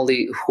not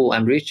only who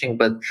I'm reaching,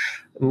 but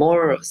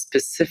more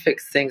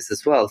specific things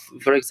as well.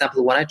 For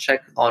example, when I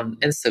check on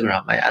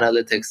Instagram, my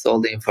analytics, all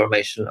the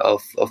information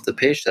of the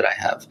page that I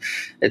have,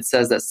 it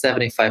says that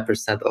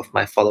 75% of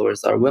my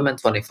followers are women,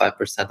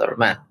 25% are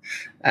men.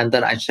 And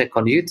then I check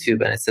on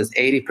YouTube and it says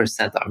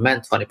 80% are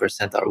men,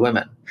 20% are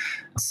women.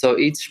 So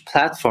each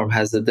platform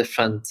has a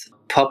different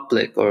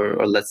public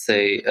or let's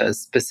say a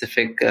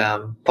specific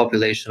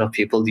population of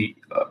people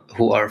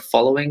who are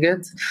following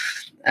it.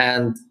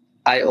 And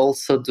I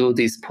also do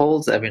these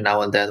polls every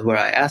now and then where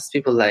I ask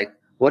people like,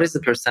 what is the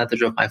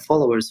percentage of my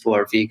followers who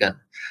are vegan?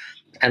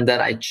 And then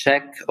I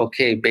check,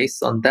 okay,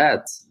 based on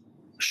that,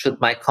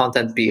 should my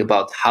content be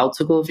about how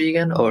to go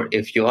vegan? Or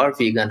if you are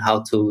vegan,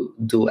 how to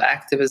do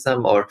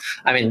activism? Or,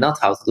 not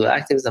how to do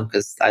activism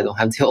because I don't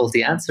have all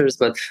the answers,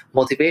 but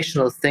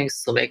motivational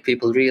things to make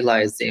people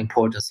realize the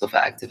importance of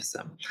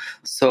activism.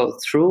 So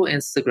through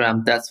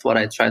Instagram, that's what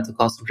I try to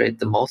concentrate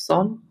the most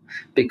on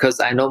because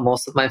I know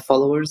most of my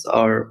followers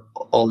are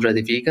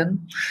already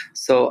vegan.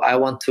 So I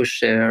want to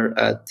share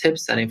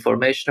tips and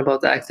information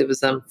about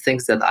activism,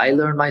 things that I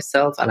learn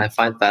myself and I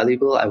find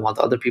valuable. I want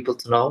other people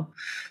to know.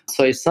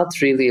 So it's not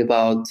really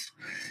about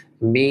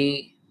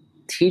me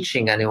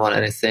teaching anyone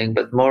anything,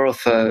 but more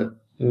of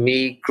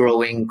me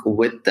growing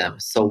with them.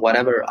 So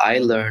whatever I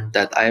learned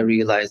that I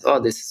realized,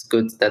 this is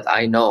good that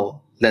I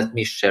know, let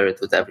me share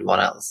it with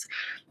everyone else.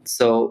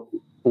 So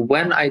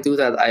when I do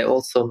that, I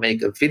also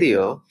make a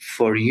video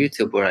for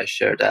YouTube where I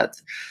share that.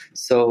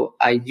 So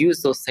I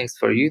use those things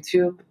for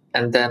YouTube.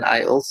 And then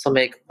I also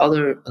make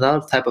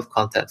another type of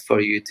content for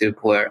YouTube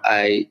where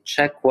I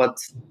check what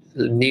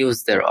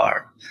news there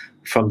are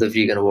from the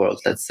vegan world,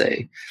 let's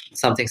say,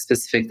 something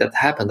specific that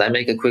happened. I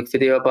make a quick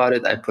video about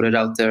it. I put it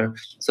out there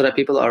so that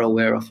people are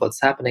aware of what's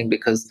happening,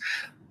 because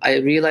I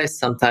realize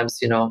sometimes,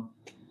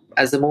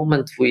 as a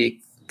moment, we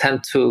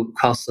tend to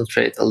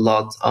concentrate a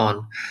lot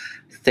on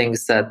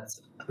things that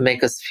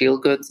make us feel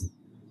good,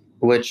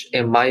 which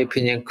in my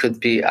opinion could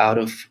be out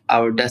of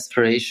our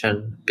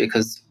desperation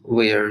because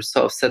we're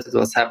so upset with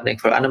what's happening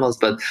for animals.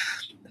 But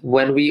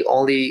when we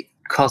only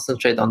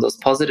concentrate on those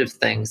positive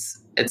things,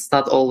 it's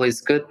not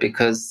always good,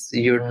 because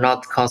you're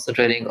not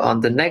concentrating on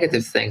the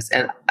negative things.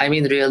 And I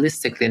mean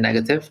realistically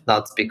negative,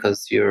 not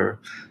because you're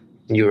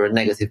a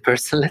negative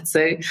person, let's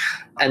say.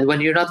 And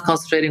when you're not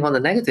concentrating on the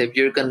negative,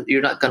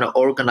 you're not going to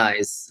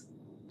organize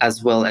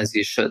as well as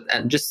you should.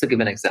 And just to give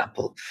an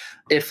example,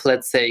 if,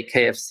 let's say,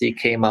 KFC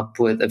came up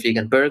with a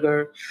vegan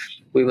burger,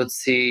 we would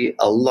see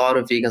a lot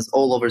of vegans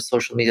all over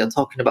social media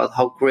talking about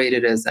how great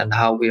it is and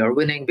how we are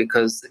winning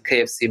because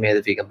KFC made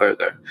a vegan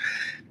burger.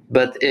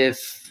 But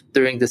if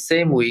during the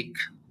same week,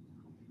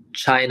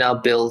 China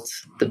built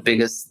the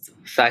biggest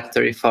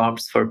factory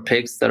farms for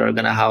pigs that are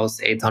going to house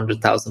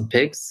 800,000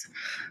 pigs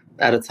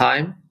at a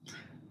time,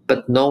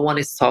 but no one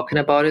is talking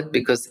about it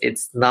because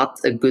it's not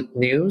a good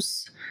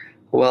news,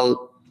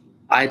 well,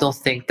 I don't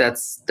think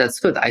that's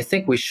good. I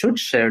think we should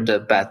share the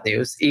bad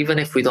news, even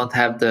if we don't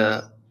have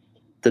the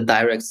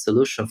direct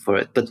solution for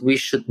it, but we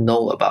should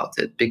know about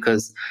it,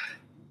 because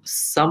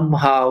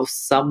somehow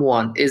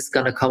someone is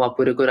going to come up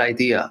with a good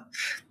idea.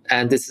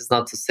 And this is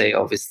not to say,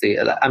 obviously,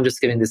 I'm just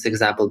giving this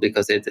example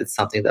because it's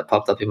something that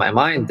popped up in my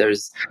mind.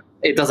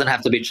 It doesn't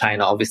have to be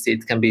China. Obviously,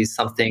 it can be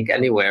something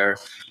anywhere.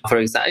 For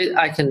example,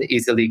 I can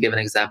easily give an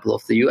example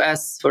of the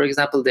US. For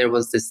example, there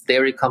was this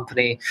dairy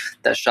company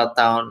that shut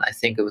down, I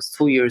think it was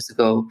 2 years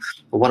ago,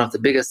 one of the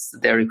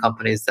biggest dairy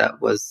companies that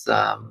was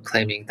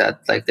claiming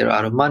that they're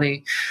out of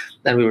money.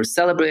 And we were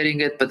celebrating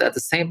it. But at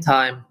the same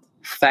time,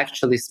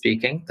 factually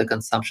speaking, the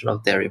consumption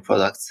of dairy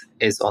products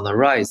is on a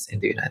rise in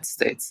the United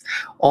States.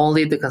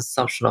 Only the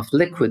consumption of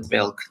liquid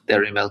milk,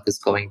 dairy milk, is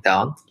going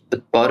down,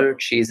 but butter,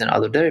 cheese, and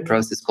other dairy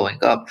products is going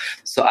up.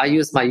 So I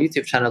use my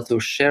YouTube channel to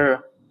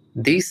share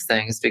these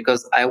things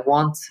because I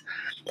want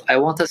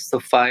us to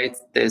fight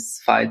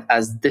this fight,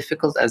 as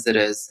difficult as it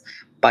is,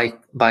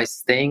 by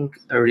staying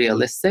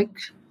realistic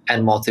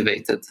and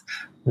motivated.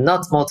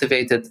 Not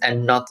motivated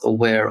and not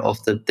aware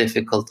of the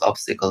difficult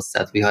obstacles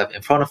that we have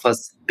in front of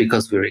us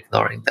because we're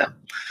ignoring them.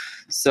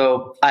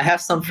 So I have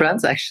some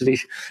friends, actually,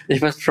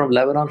 even from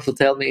Lebanon, who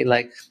tell me,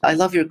 I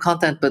love your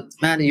content, but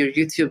man, your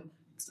YouTube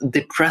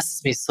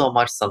depresses me so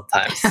much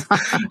sometimes.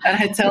 And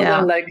I tell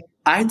them,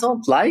 I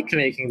don't like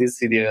making these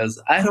videos.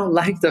 I don't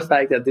like the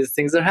fact that these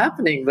things are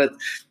happening, but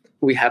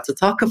we have to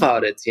talk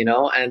about it,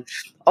 And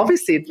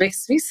obviously it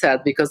makes me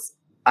sad because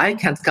I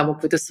can't come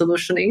up with a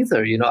solution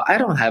either. I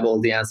don't have all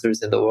the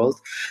answers in the world.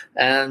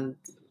 And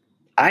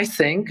I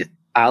think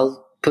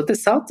I'll put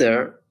this out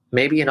there.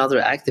 Maybe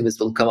another activist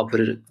will come up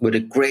with a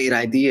great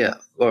idea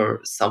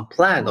or some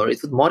plan, or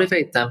it would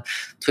motivate them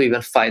to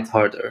even fight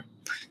harder.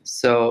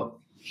 So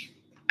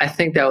I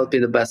think that would be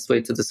the best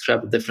way to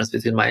describe the difference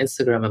between my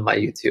Instagram and my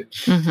YouTube.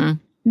 Mm-hmm.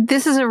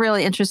 This is a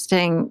really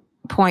interesting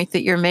point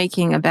that you're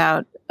making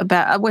about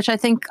which I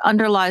think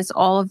underlies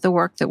all of the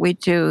work that we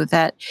do,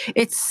 that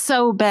it's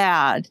so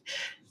bad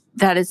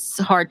that it's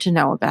hard to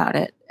know about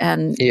it.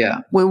 And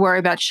we worry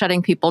about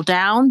shutting people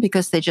down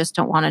because they just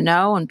don't want to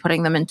know and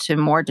putting them into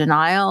more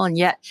denial. And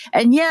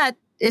yet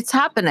it's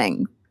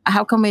happening.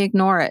 How can we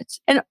ignore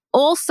it? And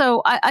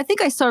also, I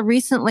think I saw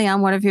recently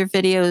on one of your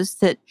videos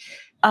that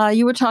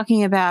you were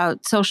talking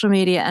about social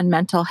media and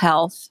mental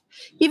health,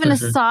 even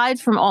aside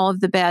from all of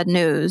the bad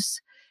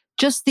news.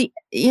 Just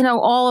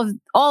all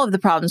of the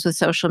problems with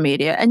social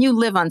media, and you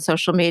live on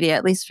social media,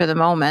 at least for the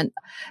moment,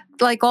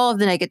 all of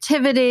the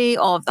negativity,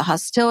 all of the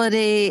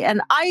hostility.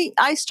 And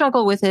I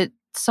struggle with it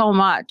so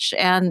much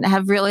and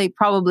have really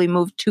probably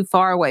moved too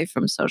far away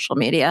from social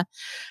media,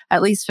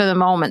 at least for the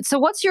moment. So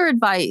what's your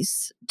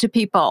advice to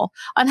people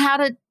on how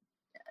to,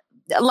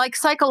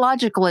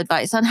 psychological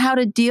advice on how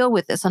to deal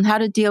with this, on how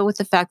to deal with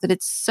the fact that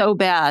it's so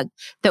bad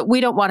that we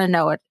don't want to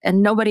know it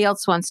and nobody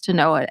else wants to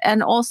know it,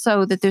 and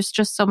also that there's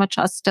just so much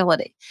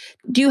hostility?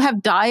 Do you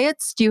have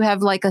diets? Do you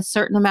have a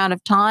certain amount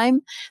of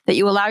time that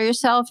you allow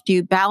yourself? Do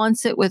you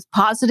balance it with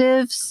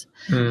positives?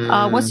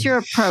 What's your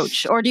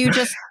approach? Or do you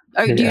just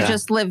do you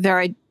just live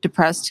very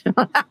depressed and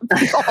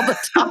unhappy all the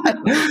time,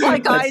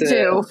 I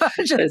do?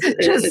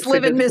 just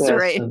live in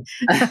misery.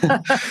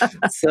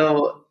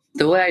 So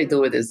the way I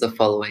do it is the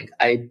following.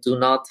 I do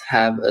not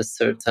have a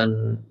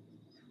certain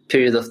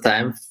period of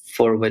time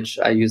for which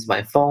I use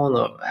my phone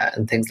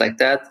and things like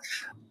that.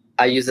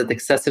 I use it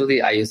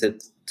excessively. I use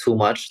it too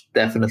much,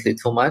 definitely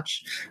too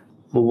much.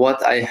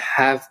 What I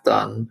have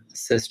done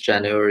since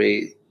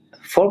January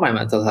for my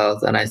mental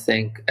health, and I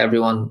think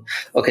everyone...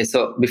 Okay,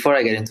 so before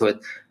I get into it,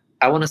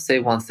 I want to say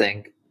one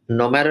thing.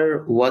 no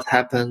matter what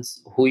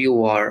happens, who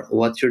you are,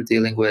 what you're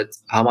dealing with,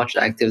 how much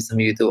activism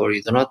you do or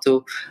you do not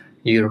do,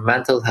 your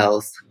mental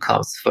health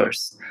comes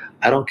first.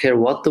 I don't care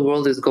what the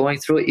world is going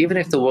through, even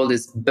if the world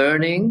is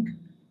burning,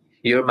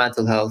 your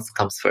mental health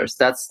comes first.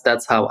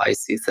 That's how I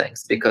see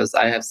things, because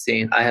I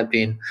have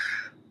been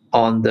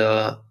on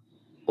the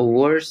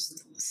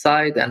worst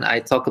side, and I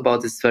talk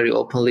about this very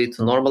openly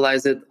to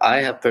normalize it. I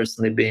have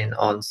personally been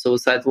on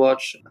suicide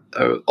watch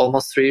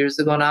almost 3 years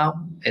ago now.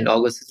 In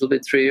August, it will be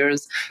 3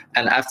 years.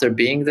 And after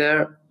being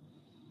there,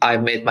 I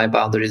made my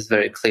boundaries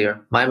very clear.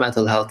 My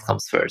mental health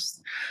comes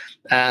first.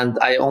 And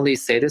I only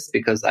say this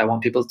because I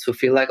want people to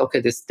feel like, okay,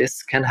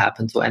 this can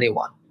happen to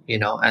anyone,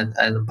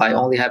 and by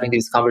only having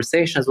these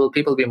conversations, will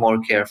people be more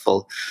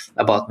careful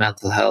about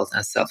mental health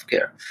and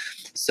self-care.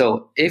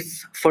 So if,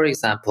 for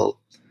example,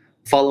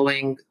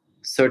 following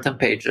certain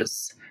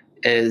pages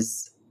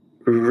is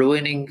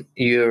ruining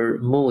your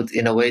mood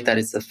in a way that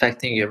is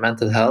affecting your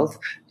mental health,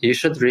 you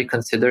should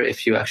reconsider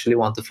if you actually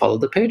want to follow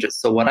the pages.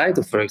 So what I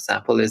do, for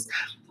example, is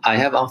I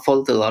have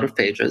unfollowed a lot of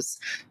pages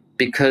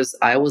because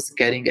I was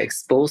getting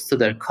exposed to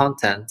their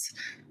content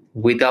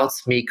without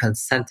me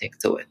consenting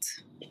to it.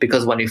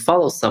 Because when you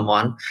follow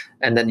someone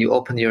and then you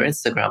open your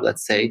Instagram,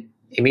 let's say,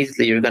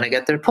 immediately you're going to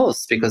get their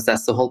posts, because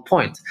that's the whole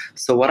point.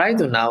 So what I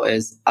do now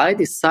is I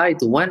decide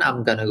when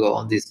I'm going to go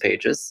on these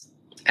pages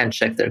and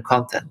check their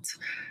content.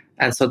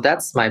 And so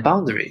that's my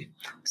boundary.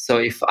 So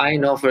if I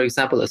know, for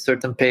example, a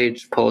certain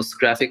page posts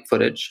graphic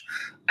footage,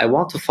 I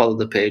want to follow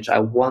the page. I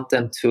want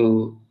them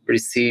to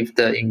receive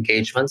the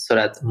engagement so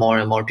that more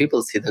and more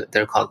people see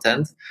their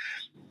content.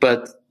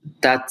 But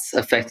that's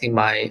affecting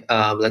my,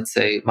 let's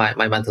say,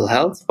 my mental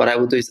health. What I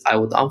would do is I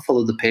would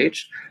unfollow the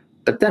page.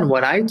 But then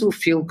when I do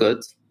feel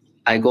good,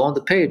 I go on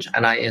the page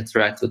and I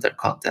interact with their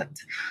content.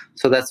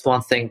 So that's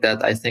one thing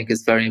that I think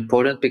is very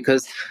important,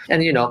 because,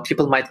 and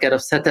people might get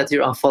upset that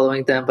you're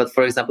unfollowing them. But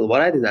for example,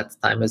 what I did at the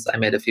time is I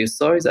made a few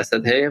stories. I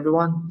said, hey,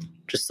 everyone,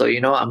 just so you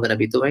know, I'm going to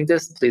be doing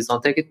this. Please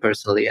don't take it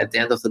personally. At the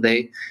end of the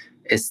day,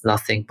 it's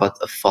nothing but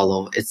a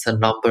follow. It's a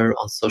number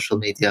on social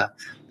media.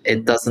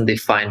 It doesn't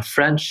define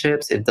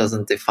friendships. It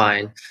doesn't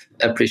define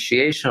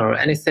appreciation or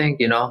anything,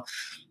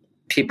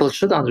 People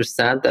should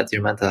understand that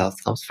your mental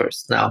health comes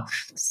first. Now,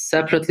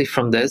 separately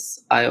from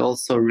this, I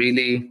also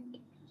really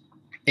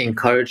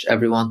encourage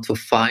everyone to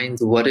find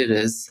what it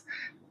is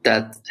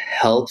that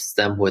helps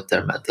them with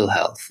their mental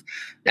health.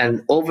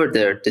 And over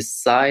there,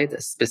 decide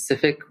a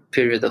specific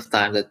period of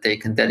time that they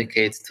can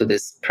dedicate to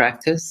this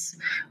practice,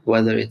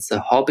 whether it's a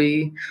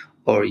hobby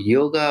or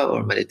yoga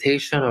or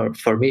meditation, or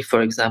for me,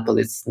 for example,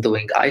 it's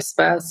doing ice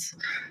baths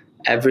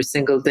every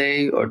single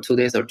day or 2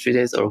 days or 3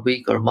 days or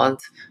week or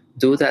month.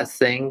 Do that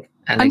thing.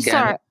 And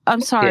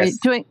I'm sorry. Yes.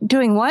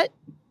 Doing what?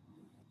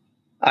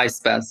 Ice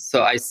baths.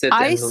 So I sit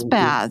ice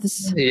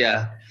baths.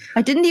 Yeah.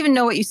 I didn't even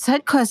know what you said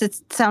because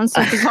it sounds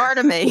so bizarre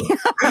to me.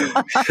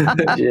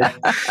 Yeah.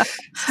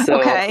 So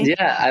okay.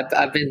 Yeah,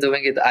 I've been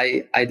doing it.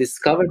 I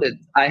discovered it.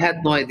 I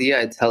had no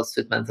idea it helps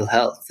with mental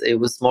health. It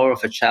was more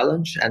of a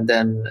challenge, and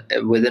then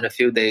within a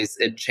few days,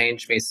 it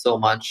changed me so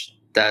much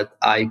that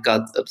I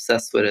got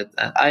obsessed with it.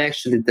 And I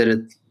actually did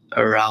it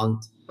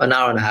around an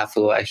hour and a half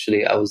ago.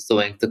 Actually, I was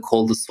doing the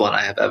coldest one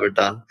I have ever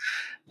done,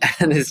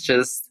 and it's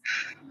just.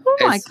 Oh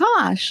my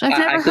gosh, I've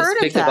never heard of that. I could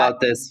speak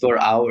about this for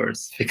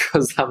hours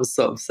because I'm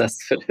so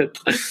obsessed with it.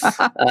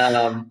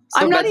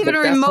 I'm not even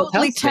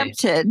remotely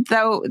tempted,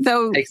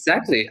 though.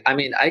 Exactly. I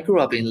mean, I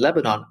grew up in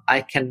Lebanon. I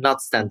cannot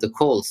stand the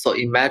cold. So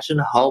imagine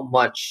how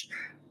much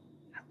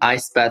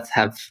ice baths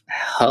have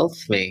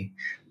helped me,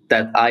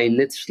 that I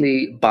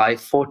literally buy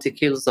 40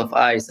 kilos of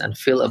ice and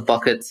fill a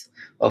bucket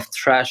of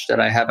trash that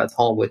I have at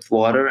home with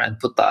water and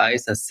put the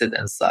ice and sit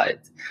inside.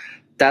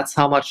 That's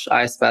how much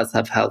ice baths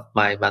have helped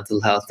my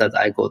mental health, that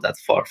I go that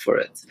far for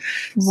it.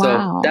 Wow.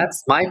 So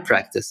that's my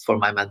practice for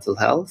my mental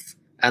health.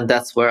 And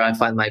that's where I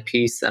find my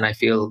peace and I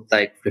feel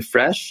like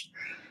refreshed.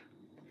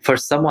 For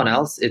someone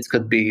else, it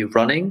could be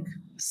running,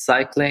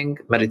 cycling,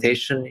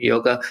 meditation,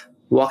 yoga,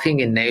 walking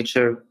in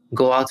nature,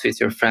 go out with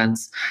your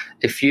friends.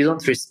 If you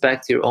don't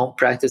respect your own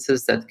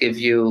practices that give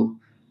you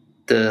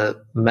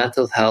the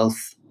mental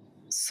health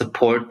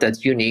support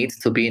that you need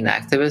to be an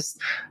activist,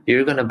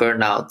 you're going to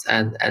burn out.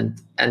 And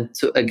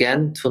to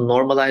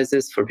normalize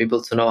this, for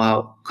people to know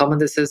how common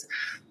this is,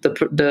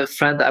 the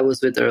friend I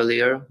was with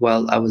earlier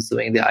while I was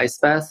doing the ice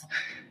bath,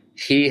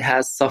 he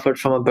has suffered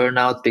from a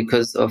burnout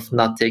because of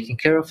not taking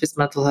care of his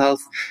mental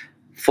health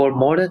for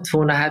more than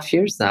 2.5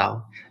 years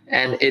now.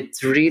 And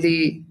it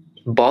really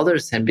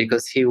bothers him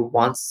because he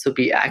wants to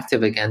be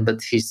active again,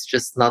 but he's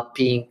just not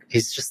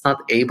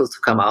able to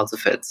come out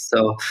of it.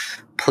 So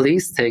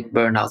please take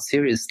burnout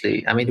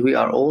seriously. I mean, we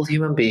are all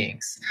human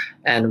beings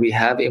and we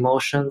have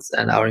emotions,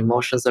 and our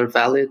emotions are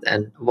valid.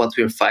 And what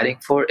we're fighting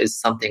for is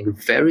something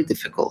very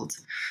difficult.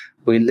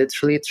 We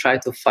literally try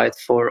to fight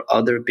for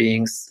other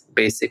beings'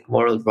 basic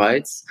moral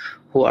rights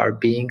who are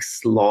being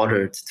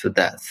slaughtered to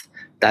death.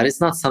 That is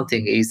not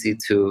something easy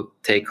to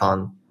take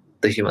on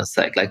the human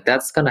psyche. Like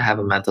that's going to have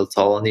a mental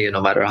toll on you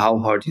no matter how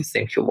hard you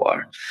think you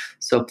are.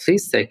 So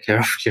please take care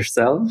of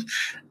yourself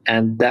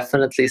and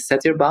definitely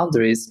set your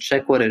boundaries,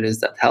 check what it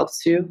is that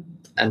helps you,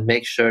 and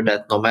make sure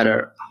that no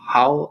matter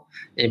how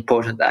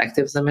important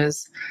activism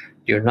is,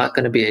 you're not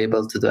going to be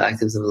able to do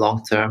activism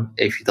long term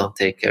if you don't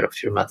take care of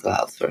your mental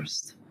health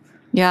first.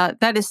 Yeah,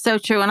 that is so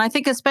true. And I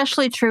think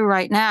especially true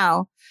right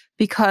now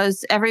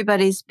because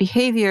everybody's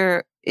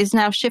behavior is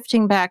now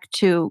shifting back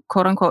to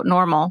quote unquote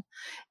normal.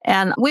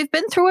 And we've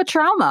been through a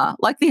trauma,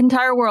 like the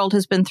entire world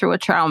has been through a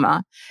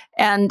trauma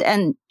and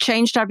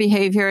changed our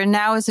behavior. And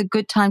now is a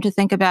good time to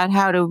think about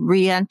how to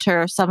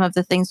re-enter some of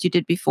the things you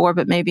did before,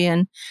 but maybe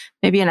in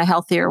a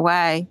healthier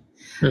way.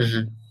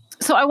 Mm-hmm.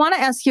 So I want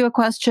to ask you a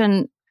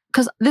question,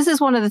 because this is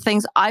one of the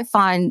things I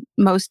find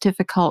most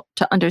difficult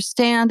to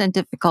understand and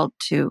difficult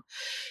to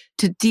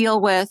deal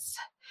with.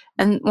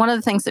 And one of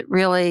the things that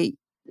really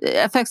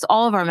affects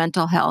all of our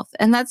mental health.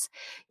 And that's,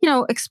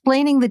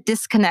 explaining the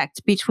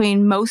disconnect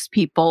between most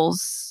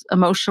people's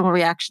emotional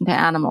reaction to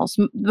animals.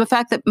 The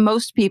fact that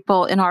most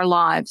people in our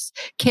lives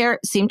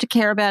seem to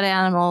care about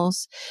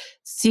animals,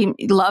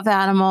 love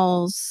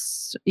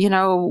animals,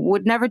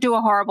 would never do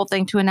a horrible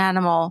thing to an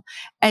animal.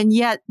 And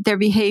yet their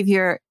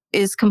behavior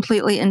is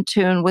completely in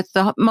tune with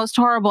the most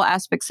horrible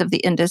aspects of the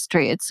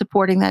industry. It's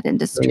supporting that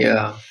industry.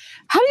 Yeah.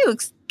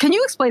 Can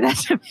you explain that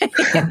to me?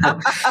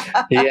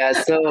 Yeah.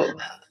 So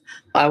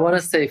I want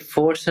to say,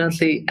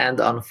 fortunately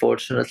and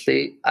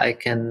unfortunately, I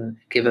can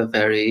give a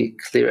very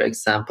clear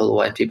example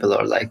why people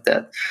are like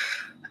that.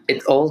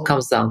 It all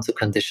comes down to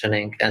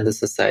conditioning and the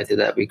society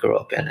that we grow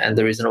up in. And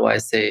the reason why I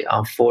say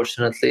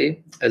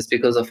unfortunately is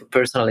because of a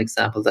personal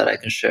example that I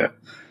can share.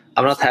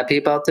 I'm not happy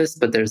about this,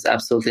 but there's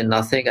absolutely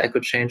nothing I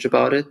could change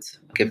about it,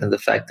 given the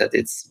fact that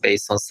it's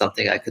based on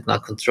something I could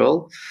not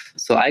control.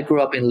 So I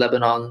grew up in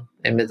Lebanon,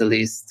 in Middle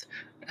East,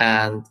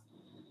 and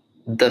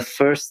the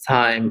first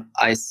time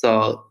I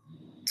saw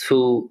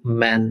two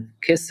men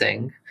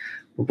kissing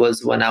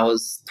was when I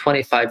was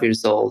 25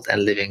 years old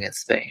and living in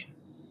Spain.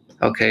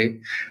 Okay.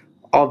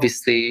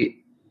 Obviously,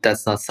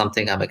 that's not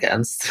something I'm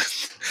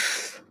against.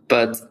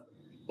 But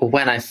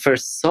when I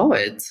first saw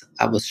it,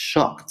 I was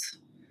shocked.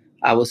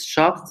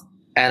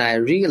 And I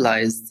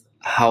realized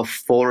how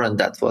foreign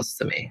that was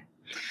to me.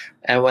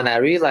 And when I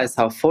realized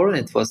how foreign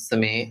it was to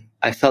me,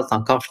 I felt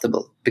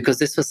uncomfortable because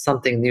this was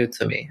something new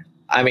to me.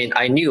 I mean,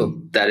 I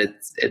knew that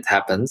it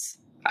happens.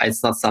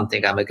 It's not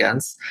something I'm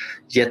against.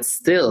 Yet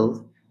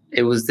still,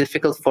 it was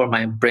difficult for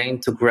my brain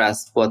to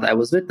grasp what I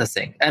was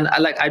witnessing. And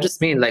I just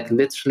mean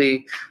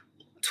literally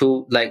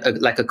to like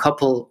a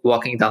couple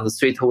walking down the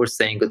street who were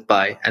saying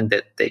goodbye and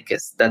that they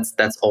kissed.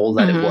 That's all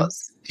that it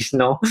was. It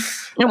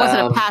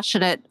wasn't a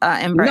passionate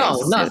embrace.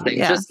 No, nothing.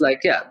 Yeah. Just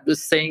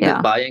just saying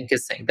goodbye and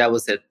kissing. That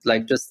was it.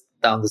 Like just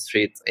down the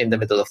street in the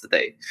middle of the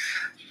day.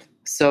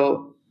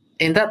 So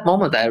in that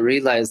moment, I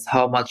realized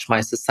how much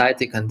my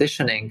society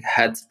conditioning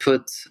had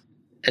put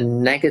a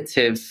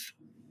negative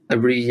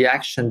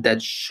reaction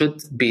that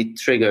should be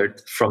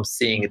triggered from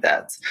seeing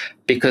that,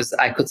 because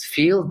I could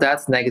feel that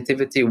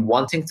negativity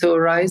wanting to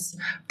arise,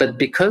 but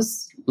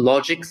because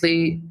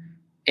logically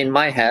in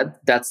my head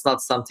that's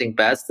not something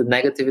bad, the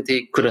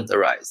negativity couldn't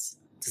arise.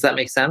 Does that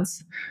make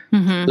sense?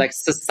 Mm-hmm. Like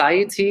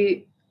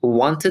society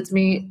wanted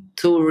me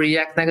to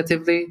react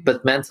negatively,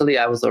 but mentally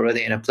I was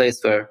already in a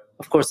place where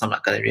of course I'm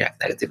not going to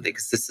react negatively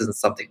because this isn't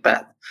something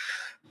bad.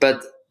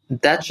 But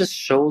that just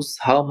shows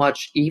how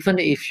much, even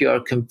if you are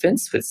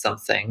convinced with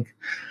something,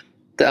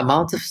 the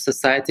amount of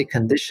society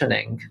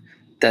conditioning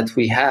that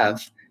we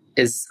have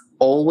is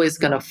always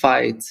going to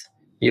fight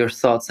your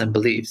thoughts and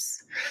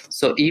beliefs.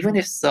 So even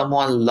if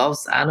someone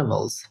loves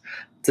animals,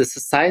 the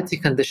society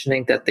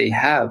conditioning that they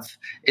have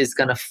is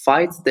going to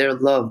fight their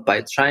love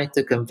by trying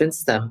to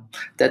convince them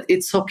that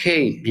it's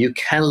okay, you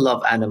can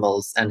love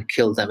animals and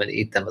kill them and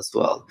eat them as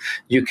well.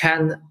 You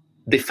can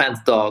defend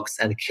dogs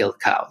and kill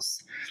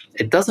cows.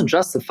 It doesn't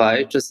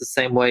justify, just the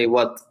same way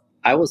what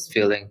I was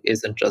feeling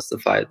isn't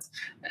justified.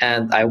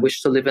 And I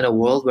wish to live in a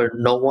world where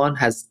no one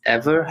has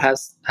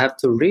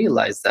to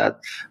realize that,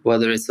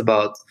 whether it's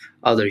about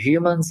other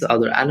humans,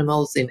 other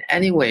animals, in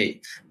any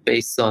way,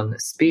 based on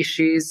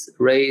species,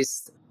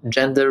 race,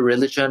 gender,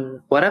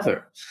 religion,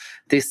 whatever.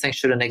 These things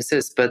shouldn't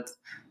exist, but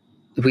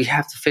we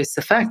have to face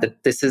the fact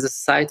that this is a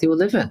society we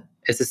live in.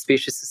 It's a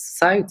species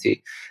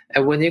society.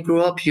 And when you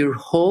grow up your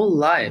whole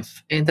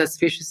life in that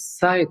species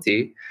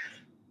society,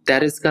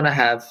 that is going to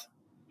have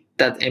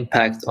that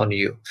impact on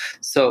you.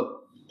 So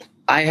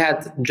I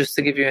had, just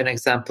to give you an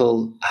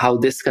example, how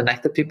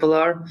disconnected people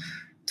are.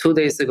 2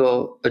 days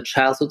ago, a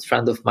childhood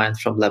friend of mine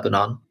from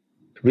Lebanon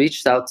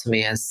reached out to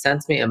me and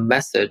sent me a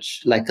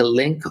message, like a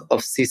link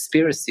of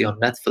Seaspiracy on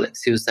Netflix.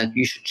 He was like,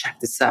 you should check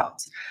this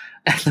out.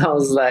 And I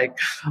was like,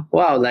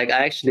 wow, like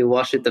I actually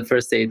watched it the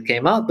first day it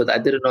came out, but I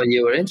didn't know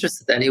you were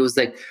interested. And he was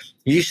like,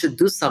 you should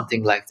do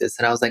something like this.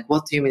 And I was like,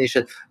 what do you mean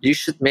you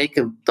should make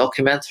a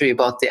documentary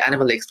about the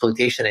animal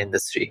exploitation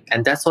industry?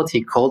 And that's what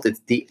he called it,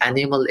 the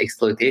animal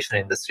exploitation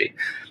industry.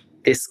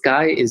 This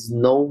guy is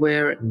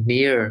nowhere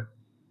near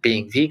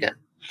being vegan,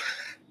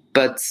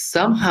 but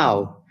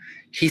somehow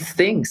he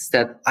thinks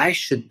that I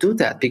should do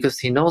that because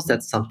he knows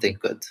that's something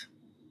good.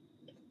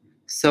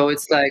 So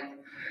it's like,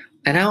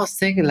 and I was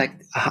thinking, like,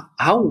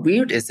 how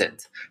weird is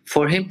it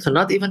for him to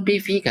not even be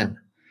vegan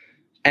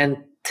and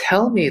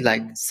tell me,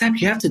 like, Sam,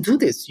 you have to do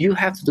this. You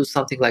have to do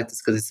something like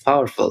this because it's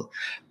powerful.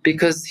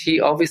 Because he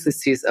obviously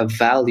sees a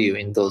value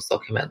in those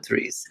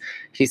documentaries.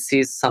 He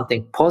sees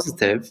something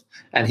positive,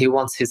 and he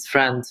wants his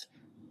friend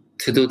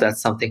to do that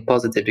something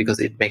positive because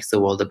it makes the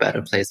world a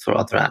better place for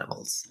other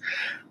animals.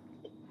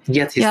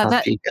 Yet he's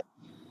not vegan.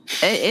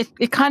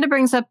 It kind of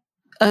brings up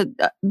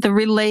the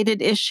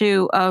related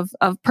issue of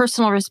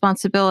personal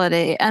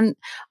responsibility. And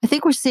I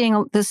think we're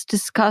seeing this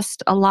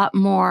discussed a lot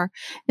more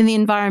in the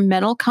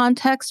environmental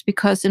context,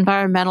 because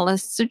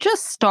environmentalists are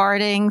just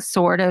starting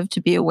sort of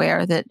to be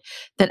aware that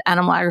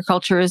animal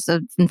agriculture is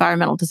an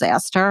environmental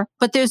disaster.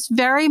 But there's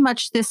very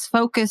much this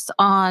focus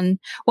on,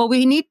 well,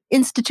 we need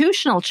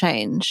institutional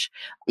change.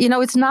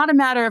 It's not a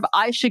matter of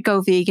I should go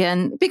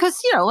vegan because,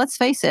 let's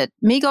face it,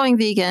 me going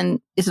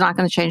vegan is not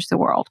going to change the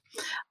world.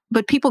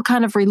 But people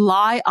kind of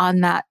rely on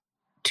that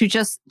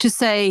to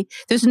say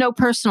there's no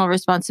personal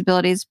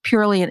responsibility. It's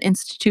purely an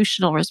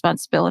institutional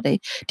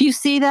responsibility. Do you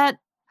see that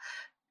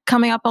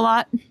coming up a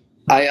lot?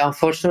 I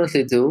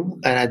unfortunately do.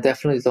 And I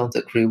definitely don't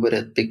agree with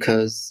it,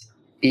 because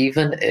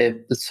even if,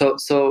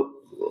 so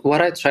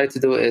what I try to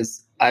do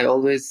is I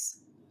always,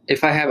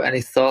 if I have any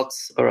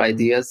thoughts or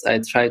ideas, I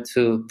try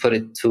to put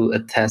it to a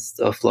test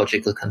of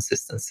logical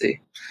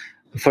consistency.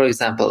 For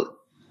example,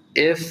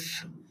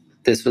 if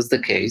this was the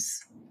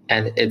case,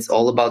 and it's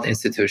all about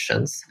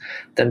institutions,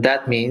 then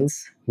that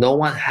means no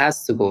one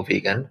has to go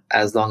vegan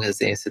as long as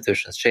the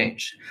institutions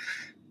change.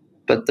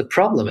 But the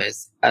problem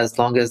is, as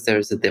long as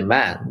there's a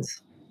demand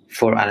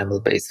for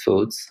animal-based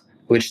foods,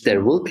 which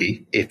there will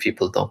be if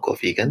people don't go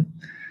vegan,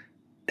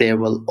 there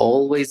will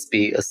always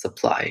be a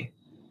supply.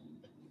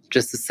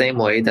 Just the same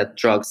way that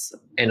drugs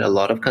in a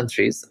lot of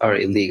countries are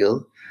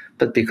illegal,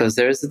 but because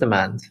there is a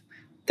demand,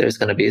 there's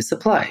going to be a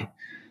supply.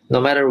 No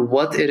matter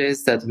what it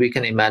is that we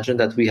can imagine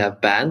that we have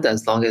banned,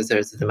 as long as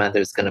there's a demand,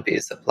 there's going to be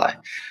a supply.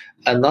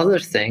 Another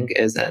thing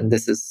is, and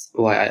this is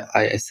why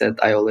I said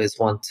I always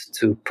want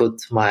to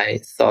put my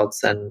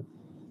thoughts and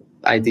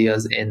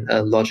ideas in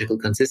a logical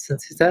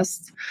consistency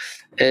test,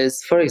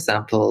 is, for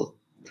example,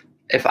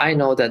 if I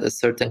know that a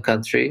certain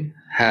country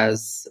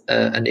has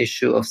an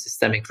issue of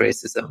systemic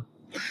racism,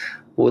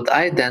 would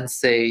I then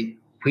say,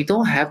 we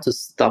don't have to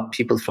stop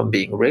people from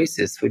being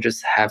racist, we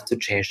just have to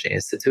change the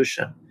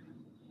institution?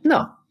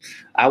 No,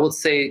 I would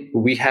say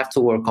we have to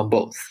work on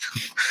both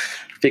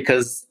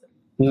because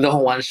no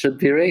one should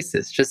be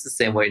racist, just the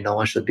same way no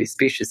one should be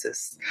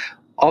speciesist.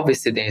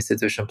 Obviously, the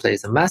institution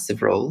plays a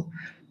massive role,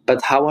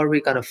 but how are we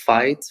going to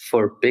fight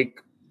for big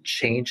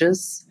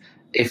changes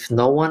if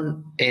no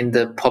one in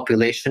the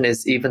population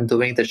is even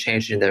doing the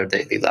change in their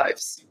daily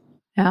lives?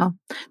 Yeah,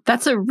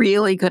 that's a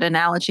really good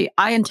analogy.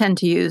 I intend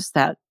to use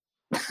that.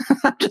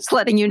 I'm just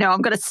letting you know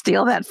I'm going to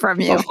steal that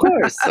from you. Of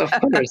course.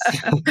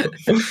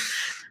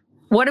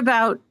 What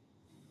about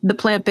the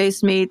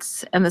plant-based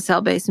meats and the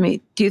cell-based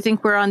meat? Do you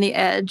think we're on the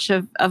edge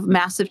of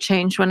massive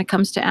change when it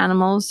comes to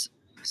animals?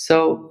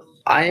 So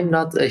I am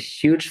not a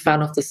huge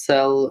fan of the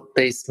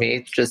cell-based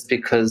meat just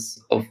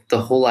because of the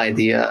whole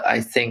idea.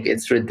 I think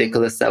it's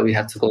ridiculous that we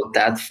have to go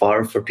that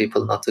far for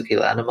people not to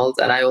kill animals.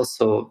 And I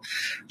also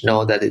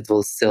know that it's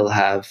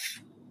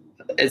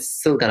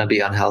still going to be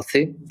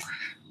unhealthy.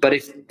 But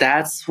if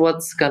that's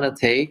what's going to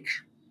take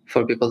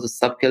for people to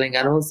stop killing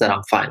animals, then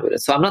I'm fine with it.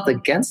 So I'm not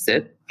against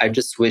it. I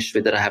just wish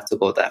we didn't have to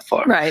go that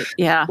far. Right,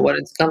 yeah. When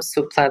it comes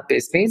to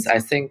plant-based meats, I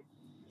think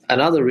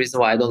another reason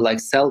why I don't like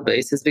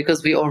cell-based is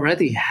because we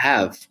already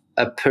have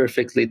a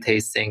perfectly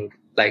tasting,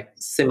 like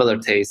similar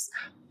taste,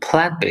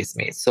 plant-based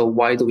meat. So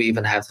why do we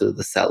even have to do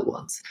the cell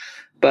ones?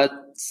 But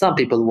some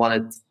people want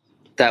it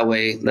that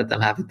way, let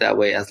them have it that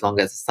way, as long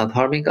as it's not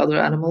harming other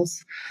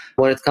animals.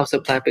 When it comes to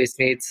plant-based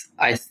meats,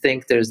 I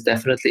think there's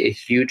definitely a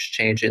huge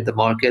change in the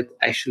market.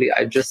 Actually,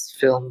 I just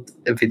filmed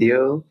a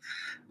video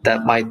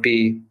that might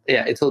be,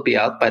 it will be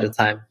out by the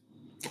time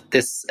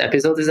this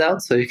episode is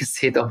out, so you can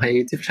see it on my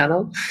YouTube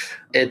channel.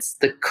 It's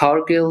the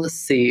Cargill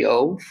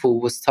CEO who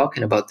was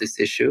talking about this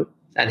issue,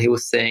 and he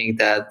was saying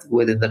that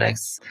within the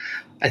next,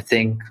 I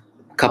think,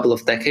 couple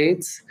of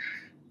decades,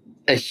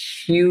 a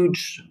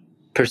huge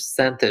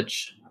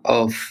percentage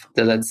of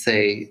the, let's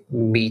say,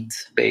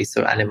 meat-based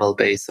or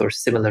animal-based or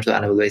similar to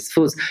animal-based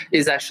foods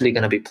is actually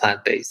going to be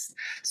plant-based.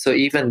 So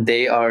even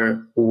they are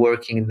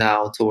working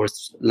now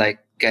towards like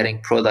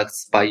getting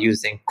products by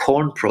using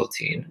corn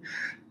protein,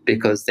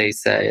 because they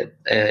say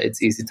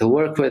it's easy to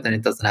work with and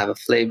it doesn't have a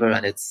flavor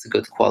and it's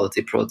good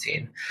quality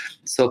protein.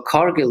 So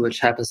Cargill, which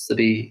happens to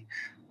be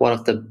one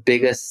of the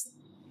biggest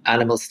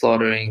animal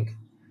slaughtering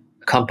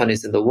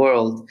companies in the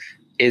world,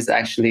 is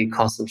actually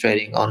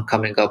concentrating on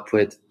coming up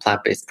with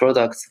plant-based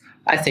products.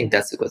 I think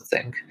that's a good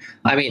thing.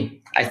 I mean,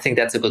 I think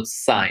that's a good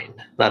sign,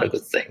 not a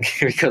good thing,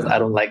 because I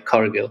don't like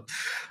Cargill.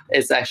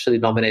 It's actually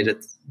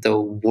nominated the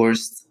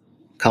worst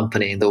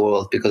company in the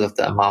world because of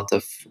the amount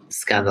of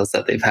scandals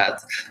that they've had.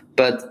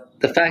 But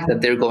the fact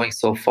that they're going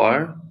so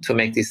far to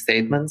make these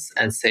statements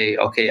and say,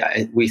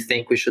 okay, we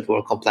think we should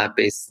work on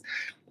plant-based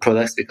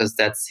products because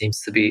that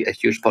seems to be a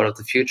huge part of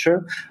the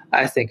future,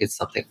 I think it's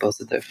something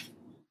positive.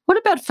 What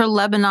about for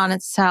Lebanon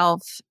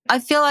itself? I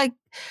feel like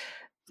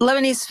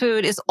Lebanese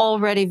food is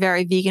already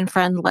very vegan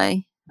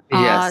friendly.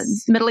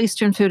 Yes. Middle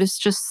Eastern food is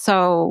just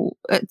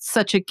it's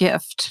such a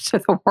gift to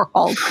the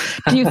world.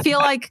 Do you feel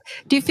like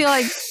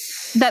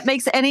that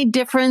makes any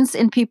difference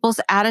in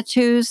people's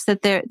attitudes,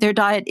 that their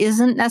diet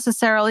isn't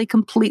necessarily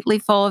completely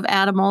full of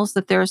animals,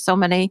 that there are so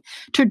many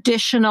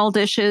traditional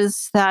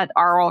dishes that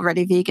are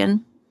already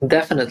vegan?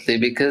 Definitely,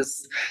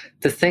 because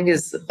the thing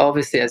is,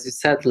 obviously, as you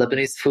said,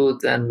 Lebanese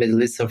food and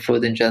Middle Eastern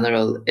food in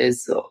general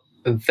is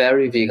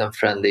very vegan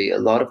friendly. A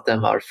lot of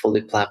them are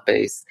fully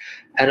plant-based,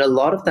 and a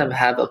lot of them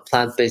have a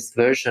plant-based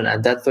version,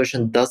 and that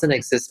version doesn't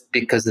exist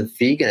because of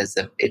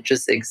veganism. It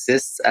just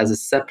exists as a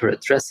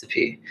separate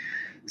recipe.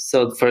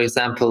 So, for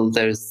example,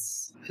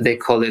 they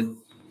call it,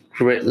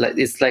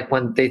 it's like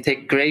when they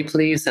take grape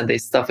leaves and they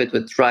stuff it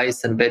with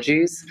rice and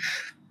veggies.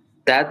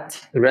 That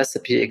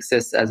recipe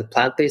exists as a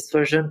plant-based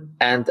version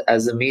and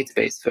as a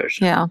meat-based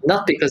version. Yeah.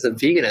 Not because of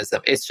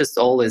veganism. It's just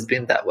always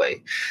been that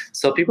way.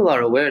 So people are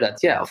aware that,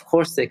 yeah, of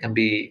course they can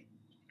be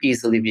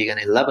easily vegan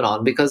in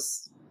Lebanon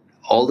because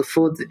all the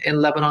food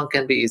in Lebanon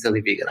can be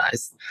easily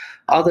veganized.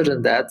 Other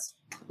than that,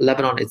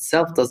 Lebanon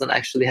itself doesn't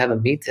actually have a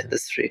meat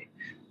industry.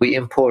 We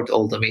import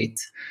all the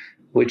meat,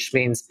 which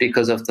means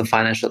because of the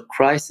financial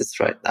crisis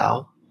right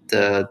now,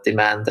 the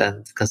demand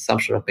and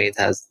consumption of meat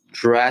has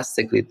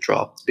drastically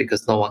dropped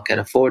because no one can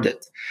afford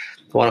it.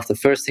 One of the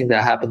first things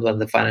that happened when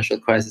the financial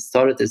crisis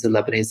started is the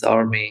Lebanese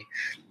army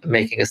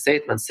making a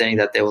statement saying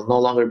that they will no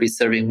longer be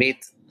serving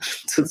meat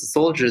to the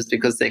soldiers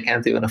because they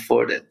can't even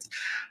afford it,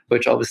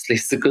 which obviously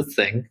is a good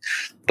thing.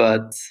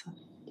 But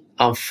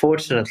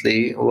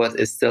unfortunately, what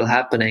is still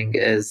happening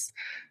is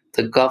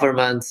the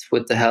government,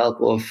 with the help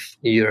of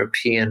the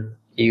European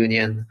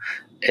Union,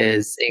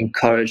 is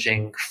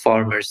encouraging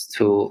farmers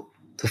to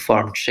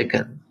farm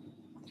chicken,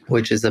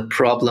 which is a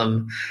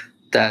problem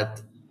that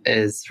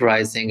is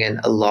rising in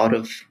a lot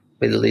of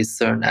Middle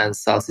Eastern and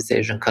Southeast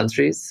Asian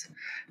countries.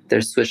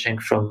 They're switching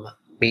from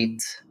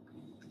meat,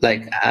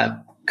 like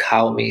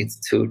cow meat,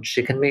 to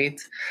chicken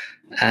meat.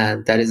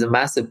 And that is a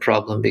massive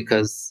problem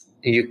because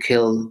you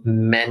kill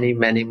many,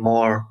 many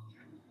more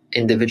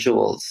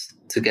individuals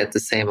to get the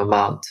same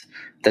amount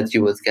that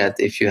you would get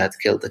if you had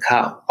killed a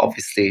cow.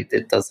 Obviously,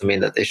 it doesn't mean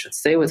that they should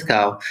stay with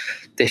cow.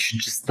 They should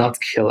just not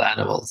kill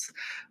animals.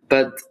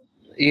 But,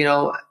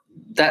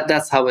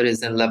 that's how it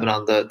is in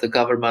Lebanon. The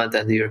government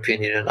and the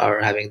European Union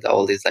are having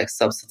all these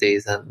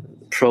subsidies and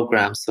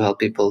programs to help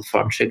people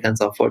farm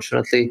chickens,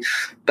 unfortunately.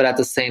 But at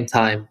the same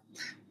time,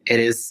 it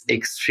is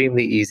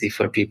extremely easy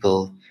for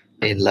people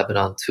in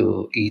Lebanon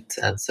to eat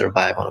and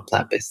survive on a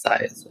plant-based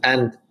diet,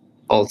 and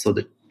also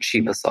the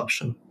cheapest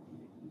option.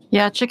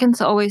 Yeah,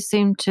 chickens always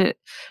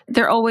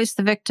they're always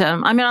the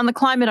victim. I mean, on the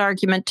climate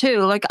argument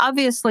too,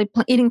 obviously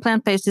eating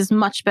plant-based is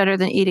much better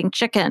than eating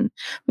chicken,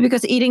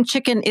 because eating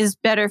chicken is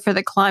better for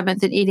the climate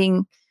than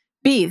eating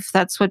beef.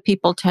 That's what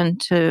people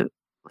tend to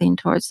lean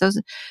towards.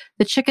 The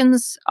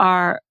chickens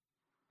are,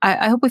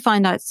 I hope we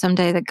find out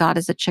someday that God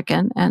is a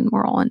chicken and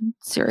we're all in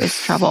serious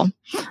trouble.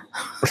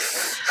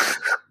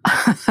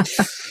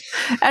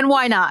 And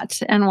why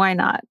not?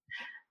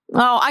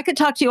 Well, I could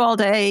talk to you all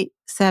day,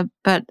 Seb,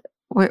 but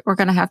we're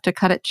going to have to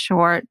cut it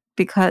short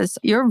because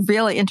you're a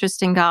really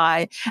interesting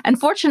guy. And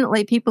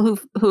fortunately, people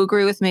who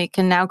agree with me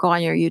can now go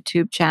on your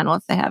YouTube channel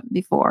if they haven't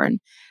before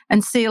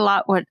and see a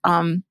lot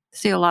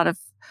of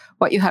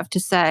what you have to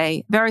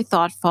say. Very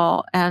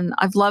thoughtful. And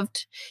I've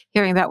loved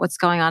hearing about what's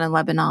going on in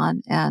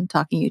Lebanon and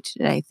talking to you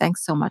today.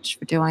 Thanks so much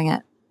for doing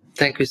it.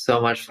 Thank you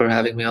so much for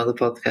having me on the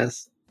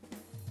podcast.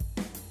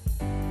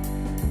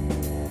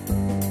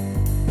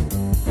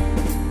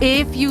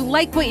 If you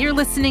like what you're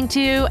listening to,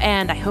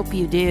 and I hope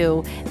you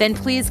do, then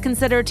please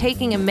consider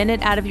taking a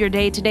minute out of your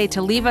day today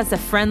to leave us a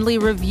friendly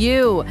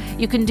review.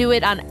 You can do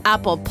it on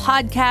Apple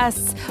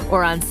Podcasts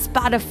or on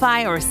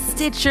Spotify or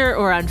Stitcher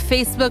or on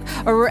Facebook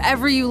or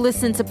wherever you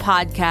listen to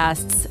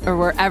podcasts or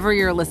wherever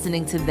you're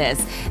listening to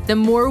this. The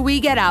more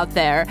we get out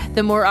there,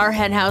 the more our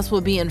henhouse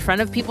will be in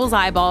front of people's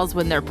eyeballs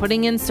when they're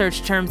putting in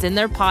search terms in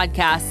their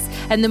podcasts,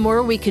 and the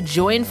more we could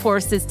join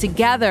forces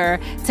together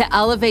to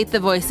elevate the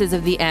voices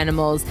of the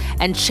animals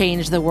and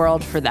change the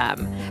world for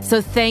them. So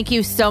thank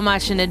you so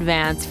much in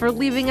advance for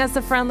leaving us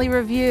a friendly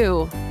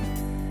review.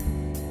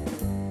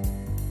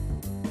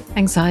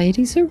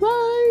 Anxieties are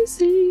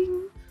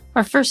rising.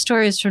 Our first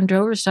story is from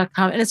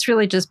drovers.com, and it's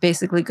really just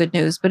basically good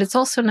news, but it's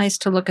also nice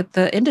to look at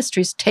the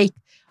industry's take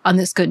on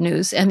this good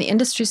news. And the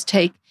industry's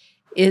take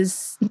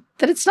is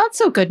that it's not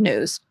so good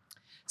news.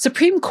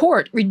 Supreme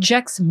Court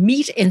rejects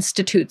Meat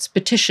Institute's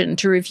petition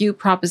to review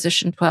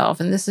Proposition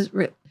 12. And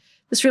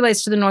this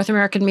relates to the North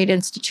American Meat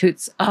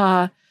Institute's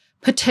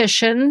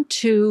petition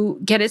to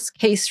get its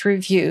case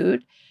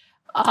reviewed.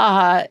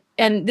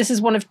 And this is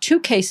one of two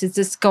cases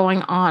that's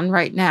going on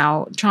right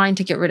now, trying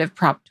to get rid of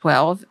Prop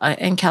 12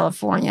 in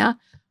California.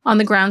 on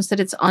the grounds that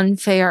it's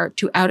unfair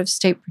to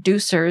out-of-state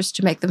producers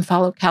to make them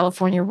follow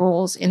California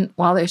rules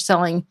while they're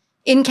selling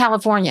in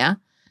California.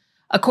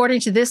 According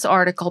to this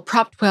article,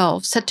 Prop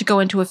 12, set to go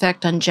into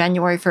effect on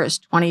January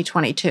 1st,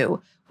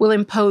 2022, will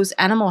impose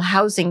animal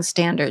housing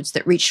standards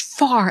that reach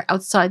far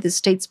outside the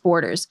state's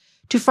borders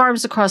to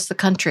farms across the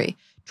country,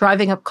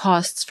 driving up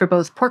costs for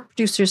both pork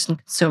producers and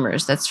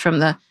consumers. That's from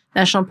the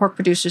National Pork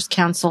Producers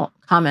Council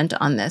comment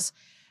on this.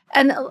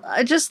 And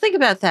just think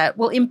about that.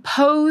 Will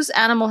impose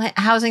animal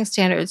housing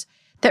standards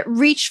that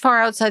reach far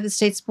outside the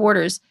state's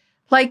borders.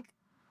 Like,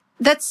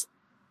 that's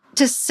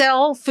to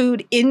sell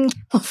food in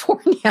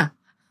California.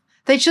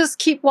 They just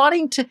keep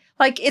wanting to,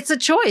 like, it's a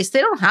choice. They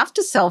don't have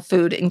to sell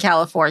food in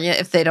California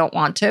if they don't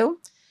want to.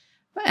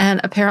 And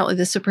apparently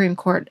the Supreme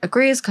Court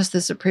agrees because the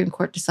Supreme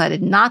Court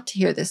decided not to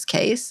hear this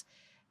case,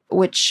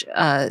 which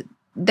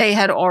they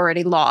had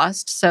already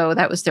lost. So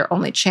that was their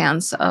only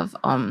chance of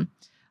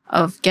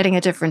getting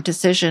a different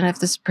decision if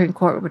the Supreme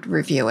Court would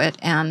review it.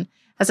 And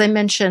as I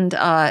mentioned,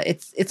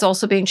 it's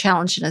also being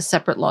challenged in a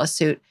separate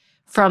lawsuit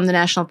from the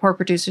National Pork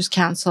Producers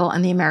Council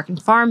and the American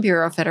Farm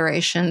Bureau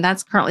Federation.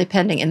 That's currently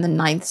pending in the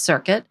Ninth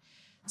Circuit.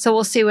 So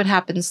we'll see what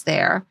happens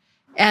there.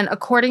 And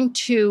according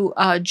to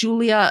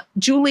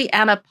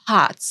Juliana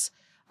Potts,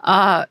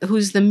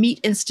 who's the Meat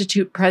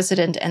Institute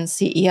president and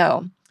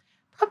CEO,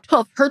 Prop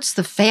 12 hurts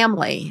the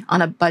family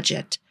on a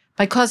budget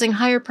by causing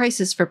higher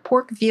prices for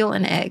pork, veal,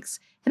 and eggs,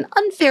 and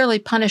unfairly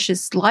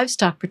punishes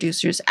livestock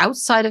producers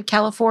outside of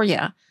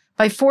California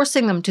by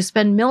forcing them to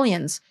spend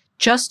millions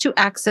just to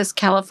access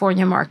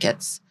California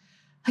markets.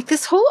 Like,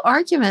 this whole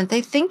argument,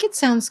 they think it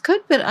sounds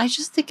good, but I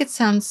just think it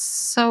sounds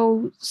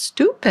so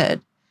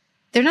stupid.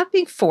 They're not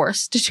being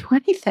forced to do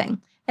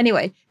anything.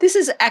 Anyway, this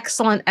is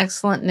excellent,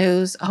 excellent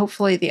news.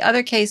 Hopefully the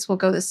other case will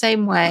go the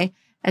same way,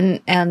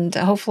 and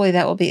hopefully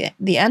that will be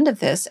the end of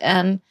this,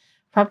 and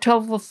Prop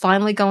 12 will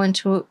finally go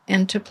into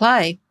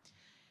play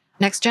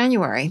next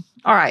January.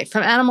 All right,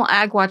 from Animal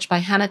Ag Watch by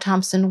Hannah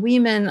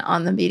Thompson-Weeman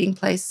on the Meeting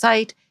Place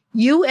site,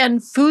 UN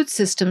Food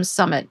Systems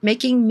Summit,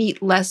 making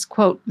meat less,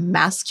 quote,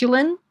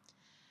 masculine.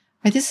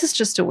 This is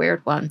just a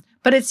weird one,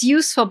 but it's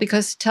useful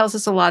because it tells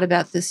us a lot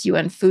about this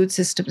UN Food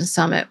Systems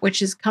Summit,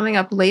 which is coming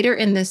up later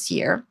in this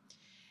year.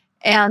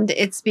 And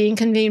it's being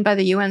convened by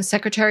the UN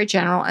Secretary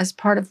General as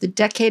part of the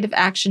Decade of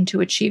Action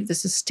to Achieve the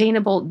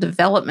Sustainable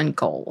Development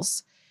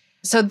Goals.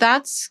 So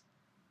that's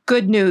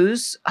good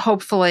news,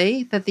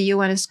 hopefully, that the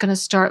UN is going to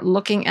start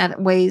looking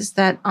at ways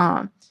that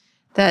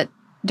that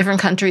different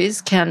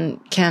countries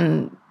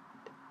can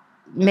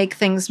make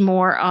things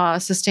more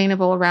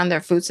sustainable around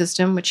their food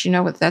system, which you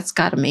know what that's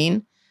got to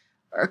mean.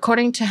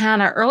 According to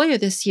Hannah, earlier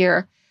this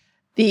year,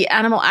 the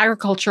Animal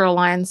Agriculture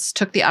Alliance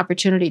took the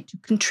opportunity to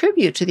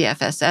contribute to the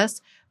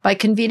FSS by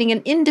convening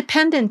an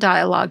independent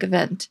dialogue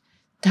event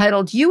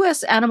titled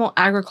U.S. Animal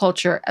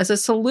Agriculture as a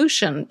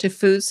Solution to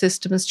Food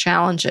Systems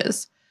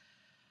Challenges.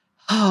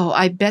 Oh,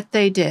 I bet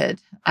they did.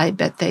 I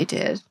bet they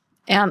did.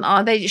 And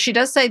she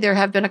does say there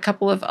have been a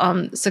couple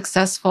of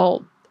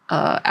successful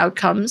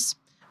outcomes,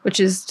 which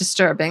is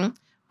disturbing.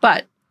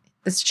 But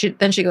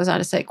then she goes on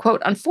to say,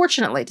 quote,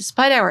 unfortunately,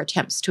 despite our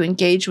attempts to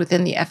engage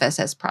within the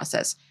FSS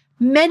process,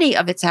 many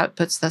of its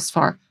outputs thus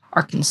far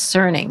are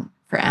concerning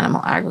for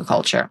animal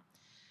agriculture.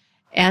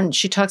 And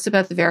she talks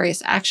about the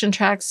various action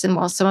tracks. And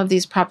while some of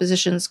these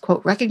propositions,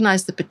 quote,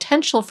 recognize the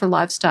potential for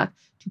livestock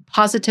to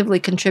positively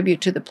contribute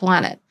to the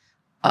planet,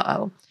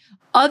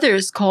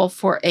 others call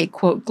for a,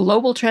 quote,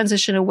 global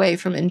transition away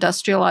from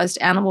industrialized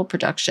animal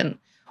production,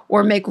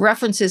 or make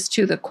references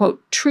to the,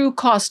 quote, true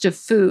cost of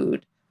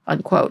food,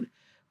 unquote,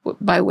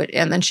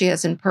 and then she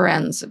has in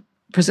parens,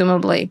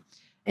 presumably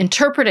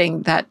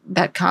interpreting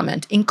that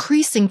comment,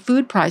 increasing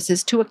food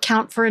prices to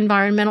account for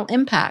environmental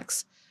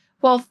impacts.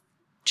 Well,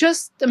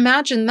 just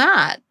imagine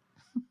that.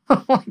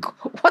 Like,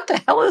 what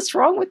the hell is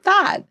wrong with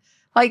that?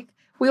 Like,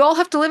 we all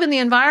have to live in the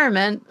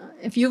environment.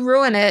 If you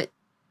ruin it,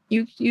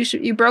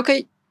 you broke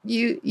it,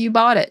 you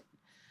bought it.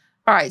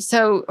 All right,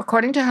 so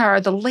according to her,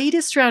 the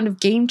latest round of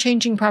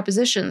game-changing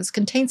propositions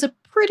contains a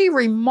pretty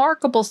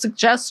remarkable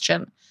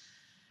suggestion.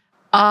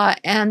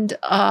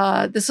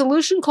 The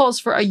solution calls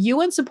for a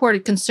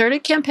UN-supported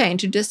concerted campaign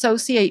to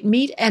dissociate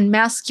meat and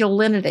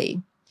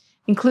masculinity,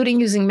 including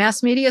using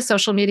mass media,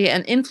 social media,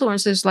 and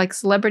influencers like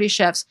celebrity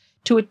chefs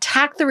to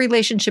attack the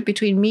relationship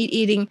between meat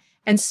eating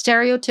and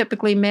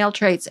stereotypically male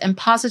traits and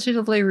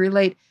positively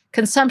relate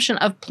consumption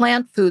of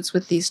plant foods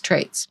with these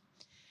traits.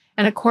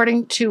 And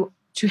according to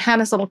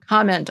Hannah's little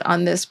comment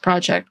on this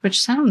project,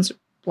 which sounds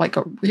like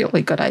a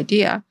really good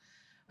idea,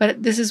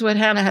 but this is what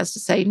Hannah has to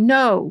say.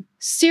 No,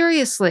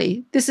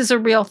 seriously, this is a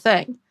real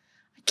thing.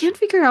 I can't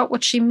figure out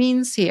what she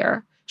means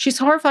here. She's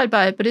horrified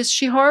by it, but is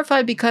she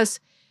horrified because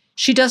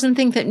she doesn't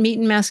think that meat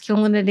and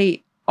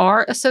masculinity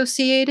are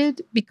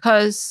associated?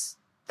 Because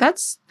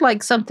that's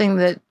like something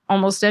that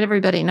almost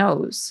everybody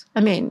knows.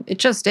 I mean, it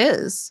just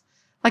is.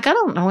 Like, I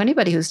don't know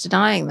anybody who's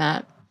denying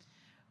that.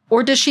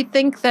 Or does she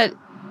think that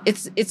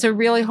it's a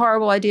really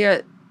horrible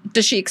idea?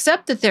 Does she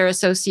accept that they're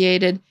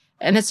associated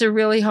and it's a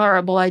really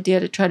horrible idea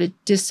to try to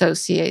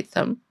dissociate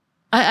them?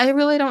 I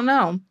really don't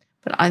know.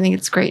 But I think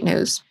it's great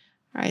news.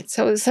 All right.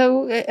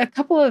 So a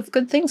couple of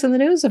good things in the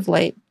news of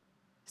late.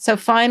 So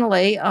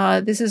finally,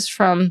 this is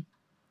from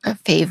a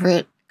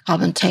favorite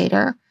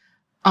commentator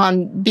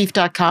on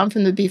beef.com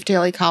from the Beef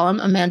Daily column,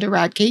 Amanda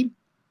Radke.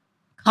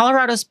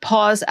 Colorado's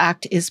PAWS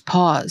Act is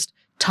paused.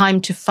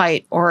 Time to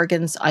fight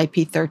Oregon's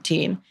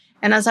IP13.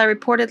 And as I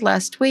reported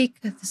last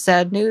week, the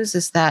sad news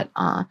is that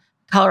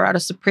Colorado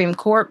Supreme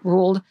Court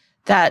ruled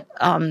that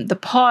the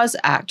PAWS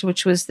Act,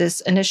 which was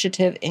this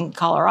initiative in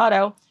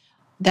Colorado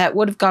that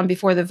would have gone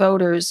before the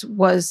voters,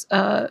 was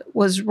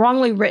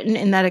wrongly written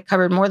in that it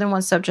covered more than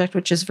one subject,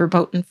 which is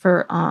verboten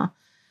for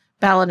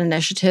ballot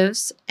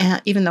initiatives,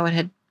 even though it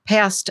had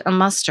passed a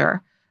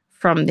muster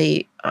from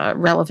the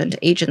relevant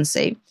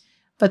agency.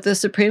 But the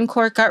Supreme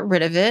Court got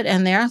rid of it,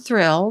 and they're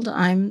thrilled.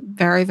 I'm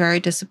very, very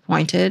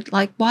disappointed.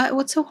 Like,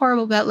 what's so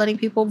horrible about letting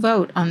people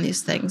vote on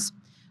these things?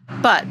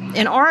 But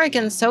in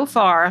Oregon, so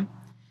far,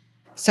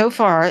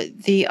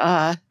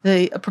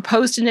 the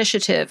proposed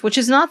initiative, which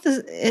is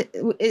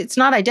it's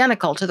not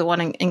identical to the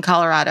one in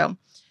Colorado,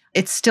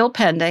 it's still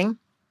pending.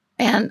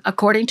 And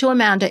according to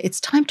Amanda, it's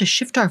time to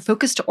shift our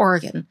focus to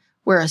Oregon,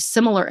 where a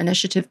similar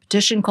initiative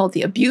petition called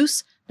the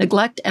Abuse,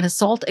 Neglect, and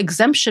Assault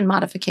Exemption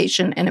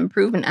Modification and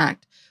Improvement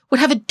Act would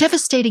have a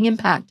devastating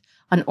impact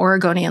on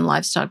Oregonian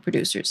livestock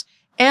producers.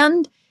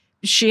 And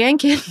she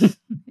ain't kidding.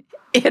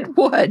 It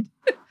would.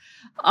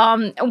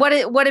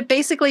 What it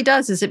basically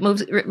does is it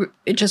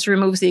just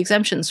removes the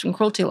exemptions from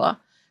cruelty law.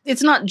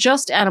 It's not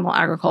just animal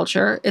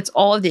agriculture. It's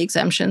all of the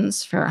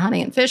exemptions for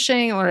hunting and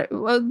fishing,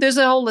 there's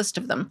a whole list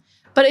of them.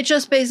 But it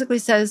just basically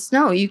says,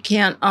 no, you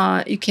can't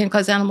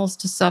cause animals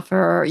to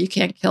suffer. You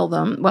can't kill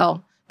them.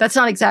 Well, that's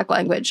not exact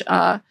language.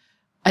 I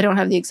don't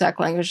have the exact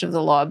language of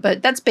the law,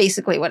 but that's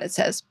basically what it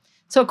says.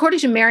 So according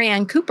to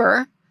Marianne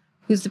Cooper,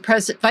 who's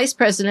the vice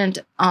president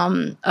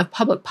of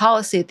public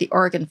policy at the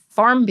Oregon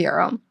Farm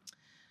Bureau,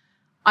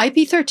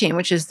 IP13,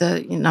 which is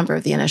the number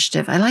of the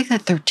initiative, I like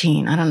that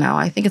 13. I don't know.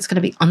 I think it's going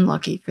to be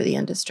unlucky for the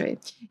industry,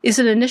 is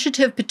an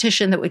initiative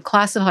petition that would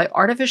classify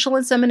artificial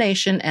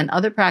insemination and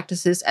other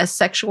practices as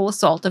sexual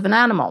assault of an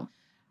animal,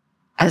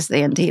 as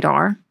they indeed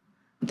are.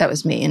 That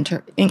was me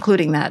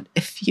including that,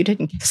 if you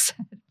didn't guess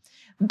that.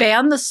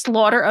 Ban the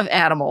slaughter of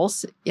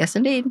animals, yes,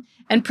 indeed,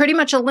 and pretty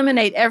much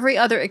eliminate every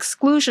other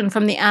exclusion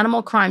from the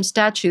animal crime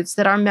statutes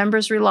that our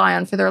members rely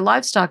on for their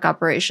livestock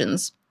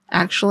operations.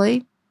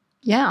 Actually,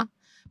 yeah.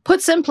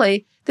 Put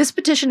simply, this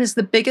petition is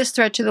the biggest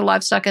threat to the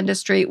livestock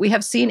industry we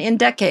have seen in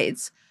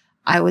decades.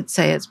 I would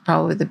say it's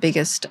probably the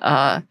biggest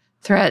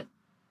threat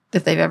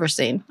that they've ever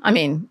seen. I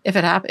mean, if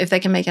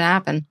they can make it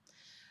happen.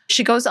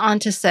 She goes on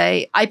to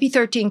say,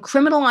 IP13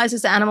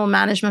 criminalizes animal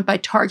management by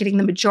targeting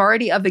the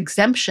majority of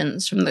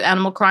exemptions from the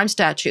animal crime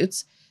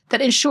statutes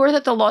that ensure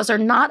that the laws are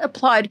not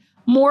applied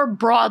more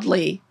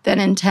broadly than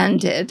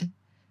intended.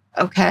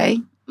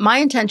 Okay, my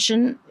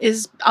intention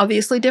is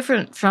obviously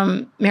different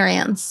from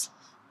Marianne's.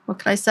 What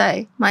can I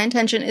say? My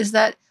intention is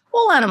that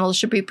all animals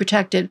should be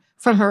protected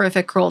from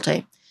horrific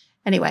cruelty.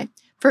 Anyway,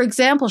 for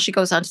example, she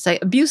goes on to say,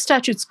 abuse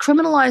statutes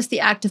criminalize the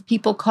act of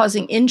people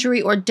causing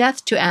injury or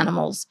death to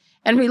animals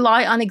and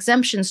rely on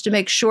exemptions to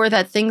make sure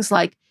that things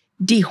like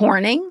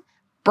dehorning,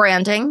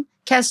 branding,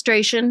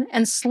 castration,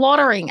 and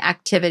slaughtering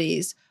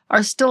activities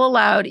are still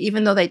allowed,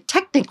 even though they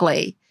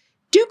technically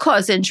do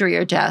cause injury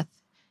or death,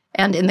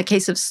 and in the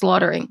case of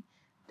slaughtering,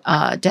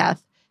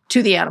 death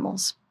to the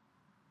animals.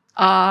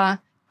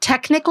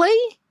 Technically,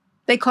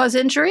 they cause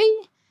injury,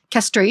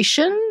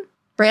 castration,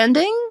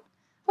 branding.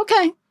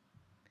 Okay.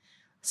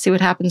 See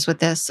what happens with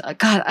this.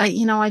 God,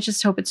 I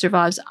just hope it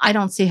survives. I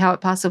don't see how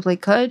it possibly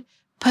could,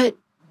 but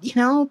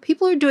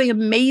people are doing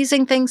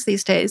amazing things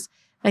these days,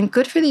 and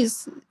good for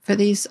these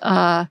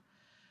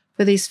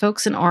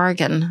folks in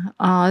Oregon.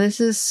 This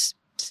is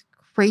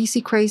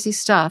crazy, crazy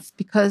stuff,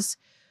 because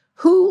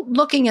who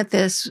looking at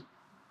this,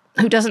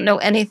 who doesn't know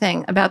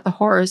anything about the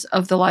horrors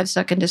of the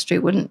livestock industry,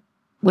 wouldn't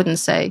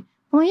say,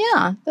 well,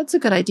 yeah, that's a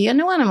good idea.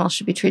 No animal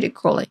should be treated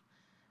cruelly.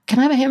 Can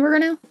I have a hamburger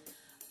now?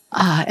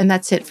 And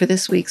that's it for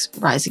this week's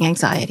Rising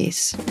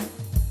Anxieties.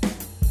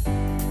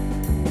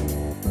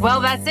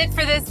 Well, that's it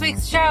for this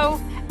week's show.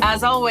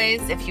 As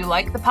always, if you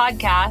like the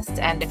podcast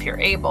and if you're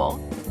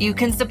able, you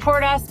can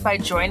support us by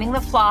joining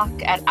the flock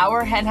at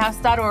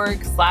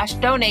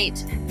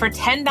ourhenhouse.org/donate for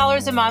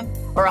 $10 a month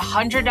or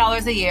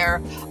 $100 a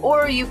year,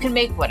 or you can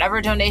make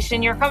whatever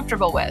donation you're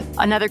comfortable with.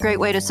 Another great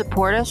way to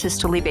support us is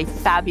to leave a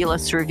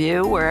fabulous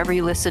review wherever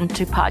you listen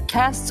to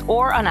podcasts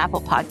or on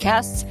Apple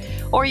Podcasts,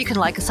 or you can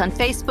like us on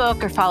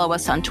Facebook or follow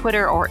us on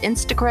Twitter or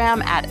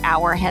Instagram at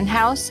Our Hen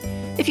House.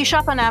 If you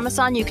shop on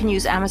Amazon, you can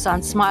use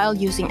Amazon Smile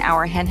using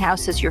Our Hen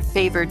House as your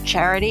favored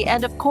charity.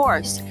 And of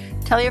course,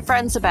 tell your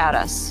friends about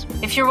us.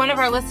 If you're one of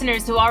our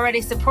listeners who already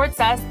supports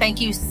us,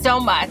 thank you so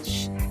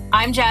much.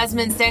 I'm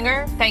Jasmine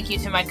Singer. Thank you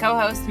to my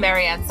co-host,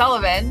 Marianne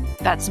Sullivan.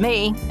 That's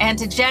me. And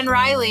to Jen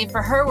Riley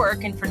for her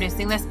work in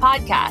producing this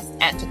podcast,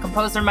 and to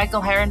composer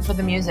Michael Herron for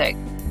the music.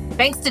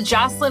 Thanks to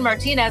Jocelyn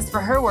Martinez for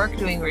her work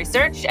doing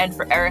research, and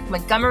for Eric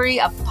Montgomery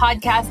of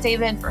Podcast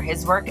Haven for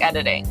his work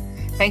editing.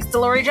 Thanks to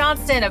Lori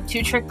Johnston of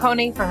Two Trick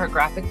Pony for her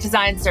graphic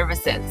design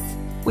services.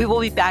 We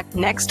will be back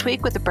next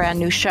week with a brand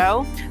new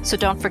show, so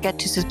don't forget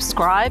to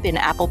subscribe in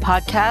Apple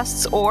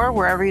Podcasts or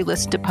wherever you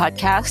listen to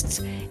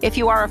podcasts. If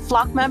you are a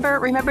Flock member,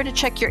 remember to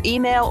check your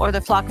email or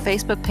the Flock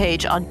Facebook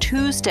page on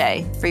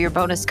Tuesday for your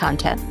bonus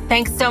content.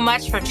 Thanks so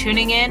much for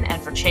tuning in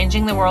and for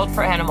changing the world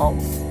for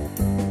animals.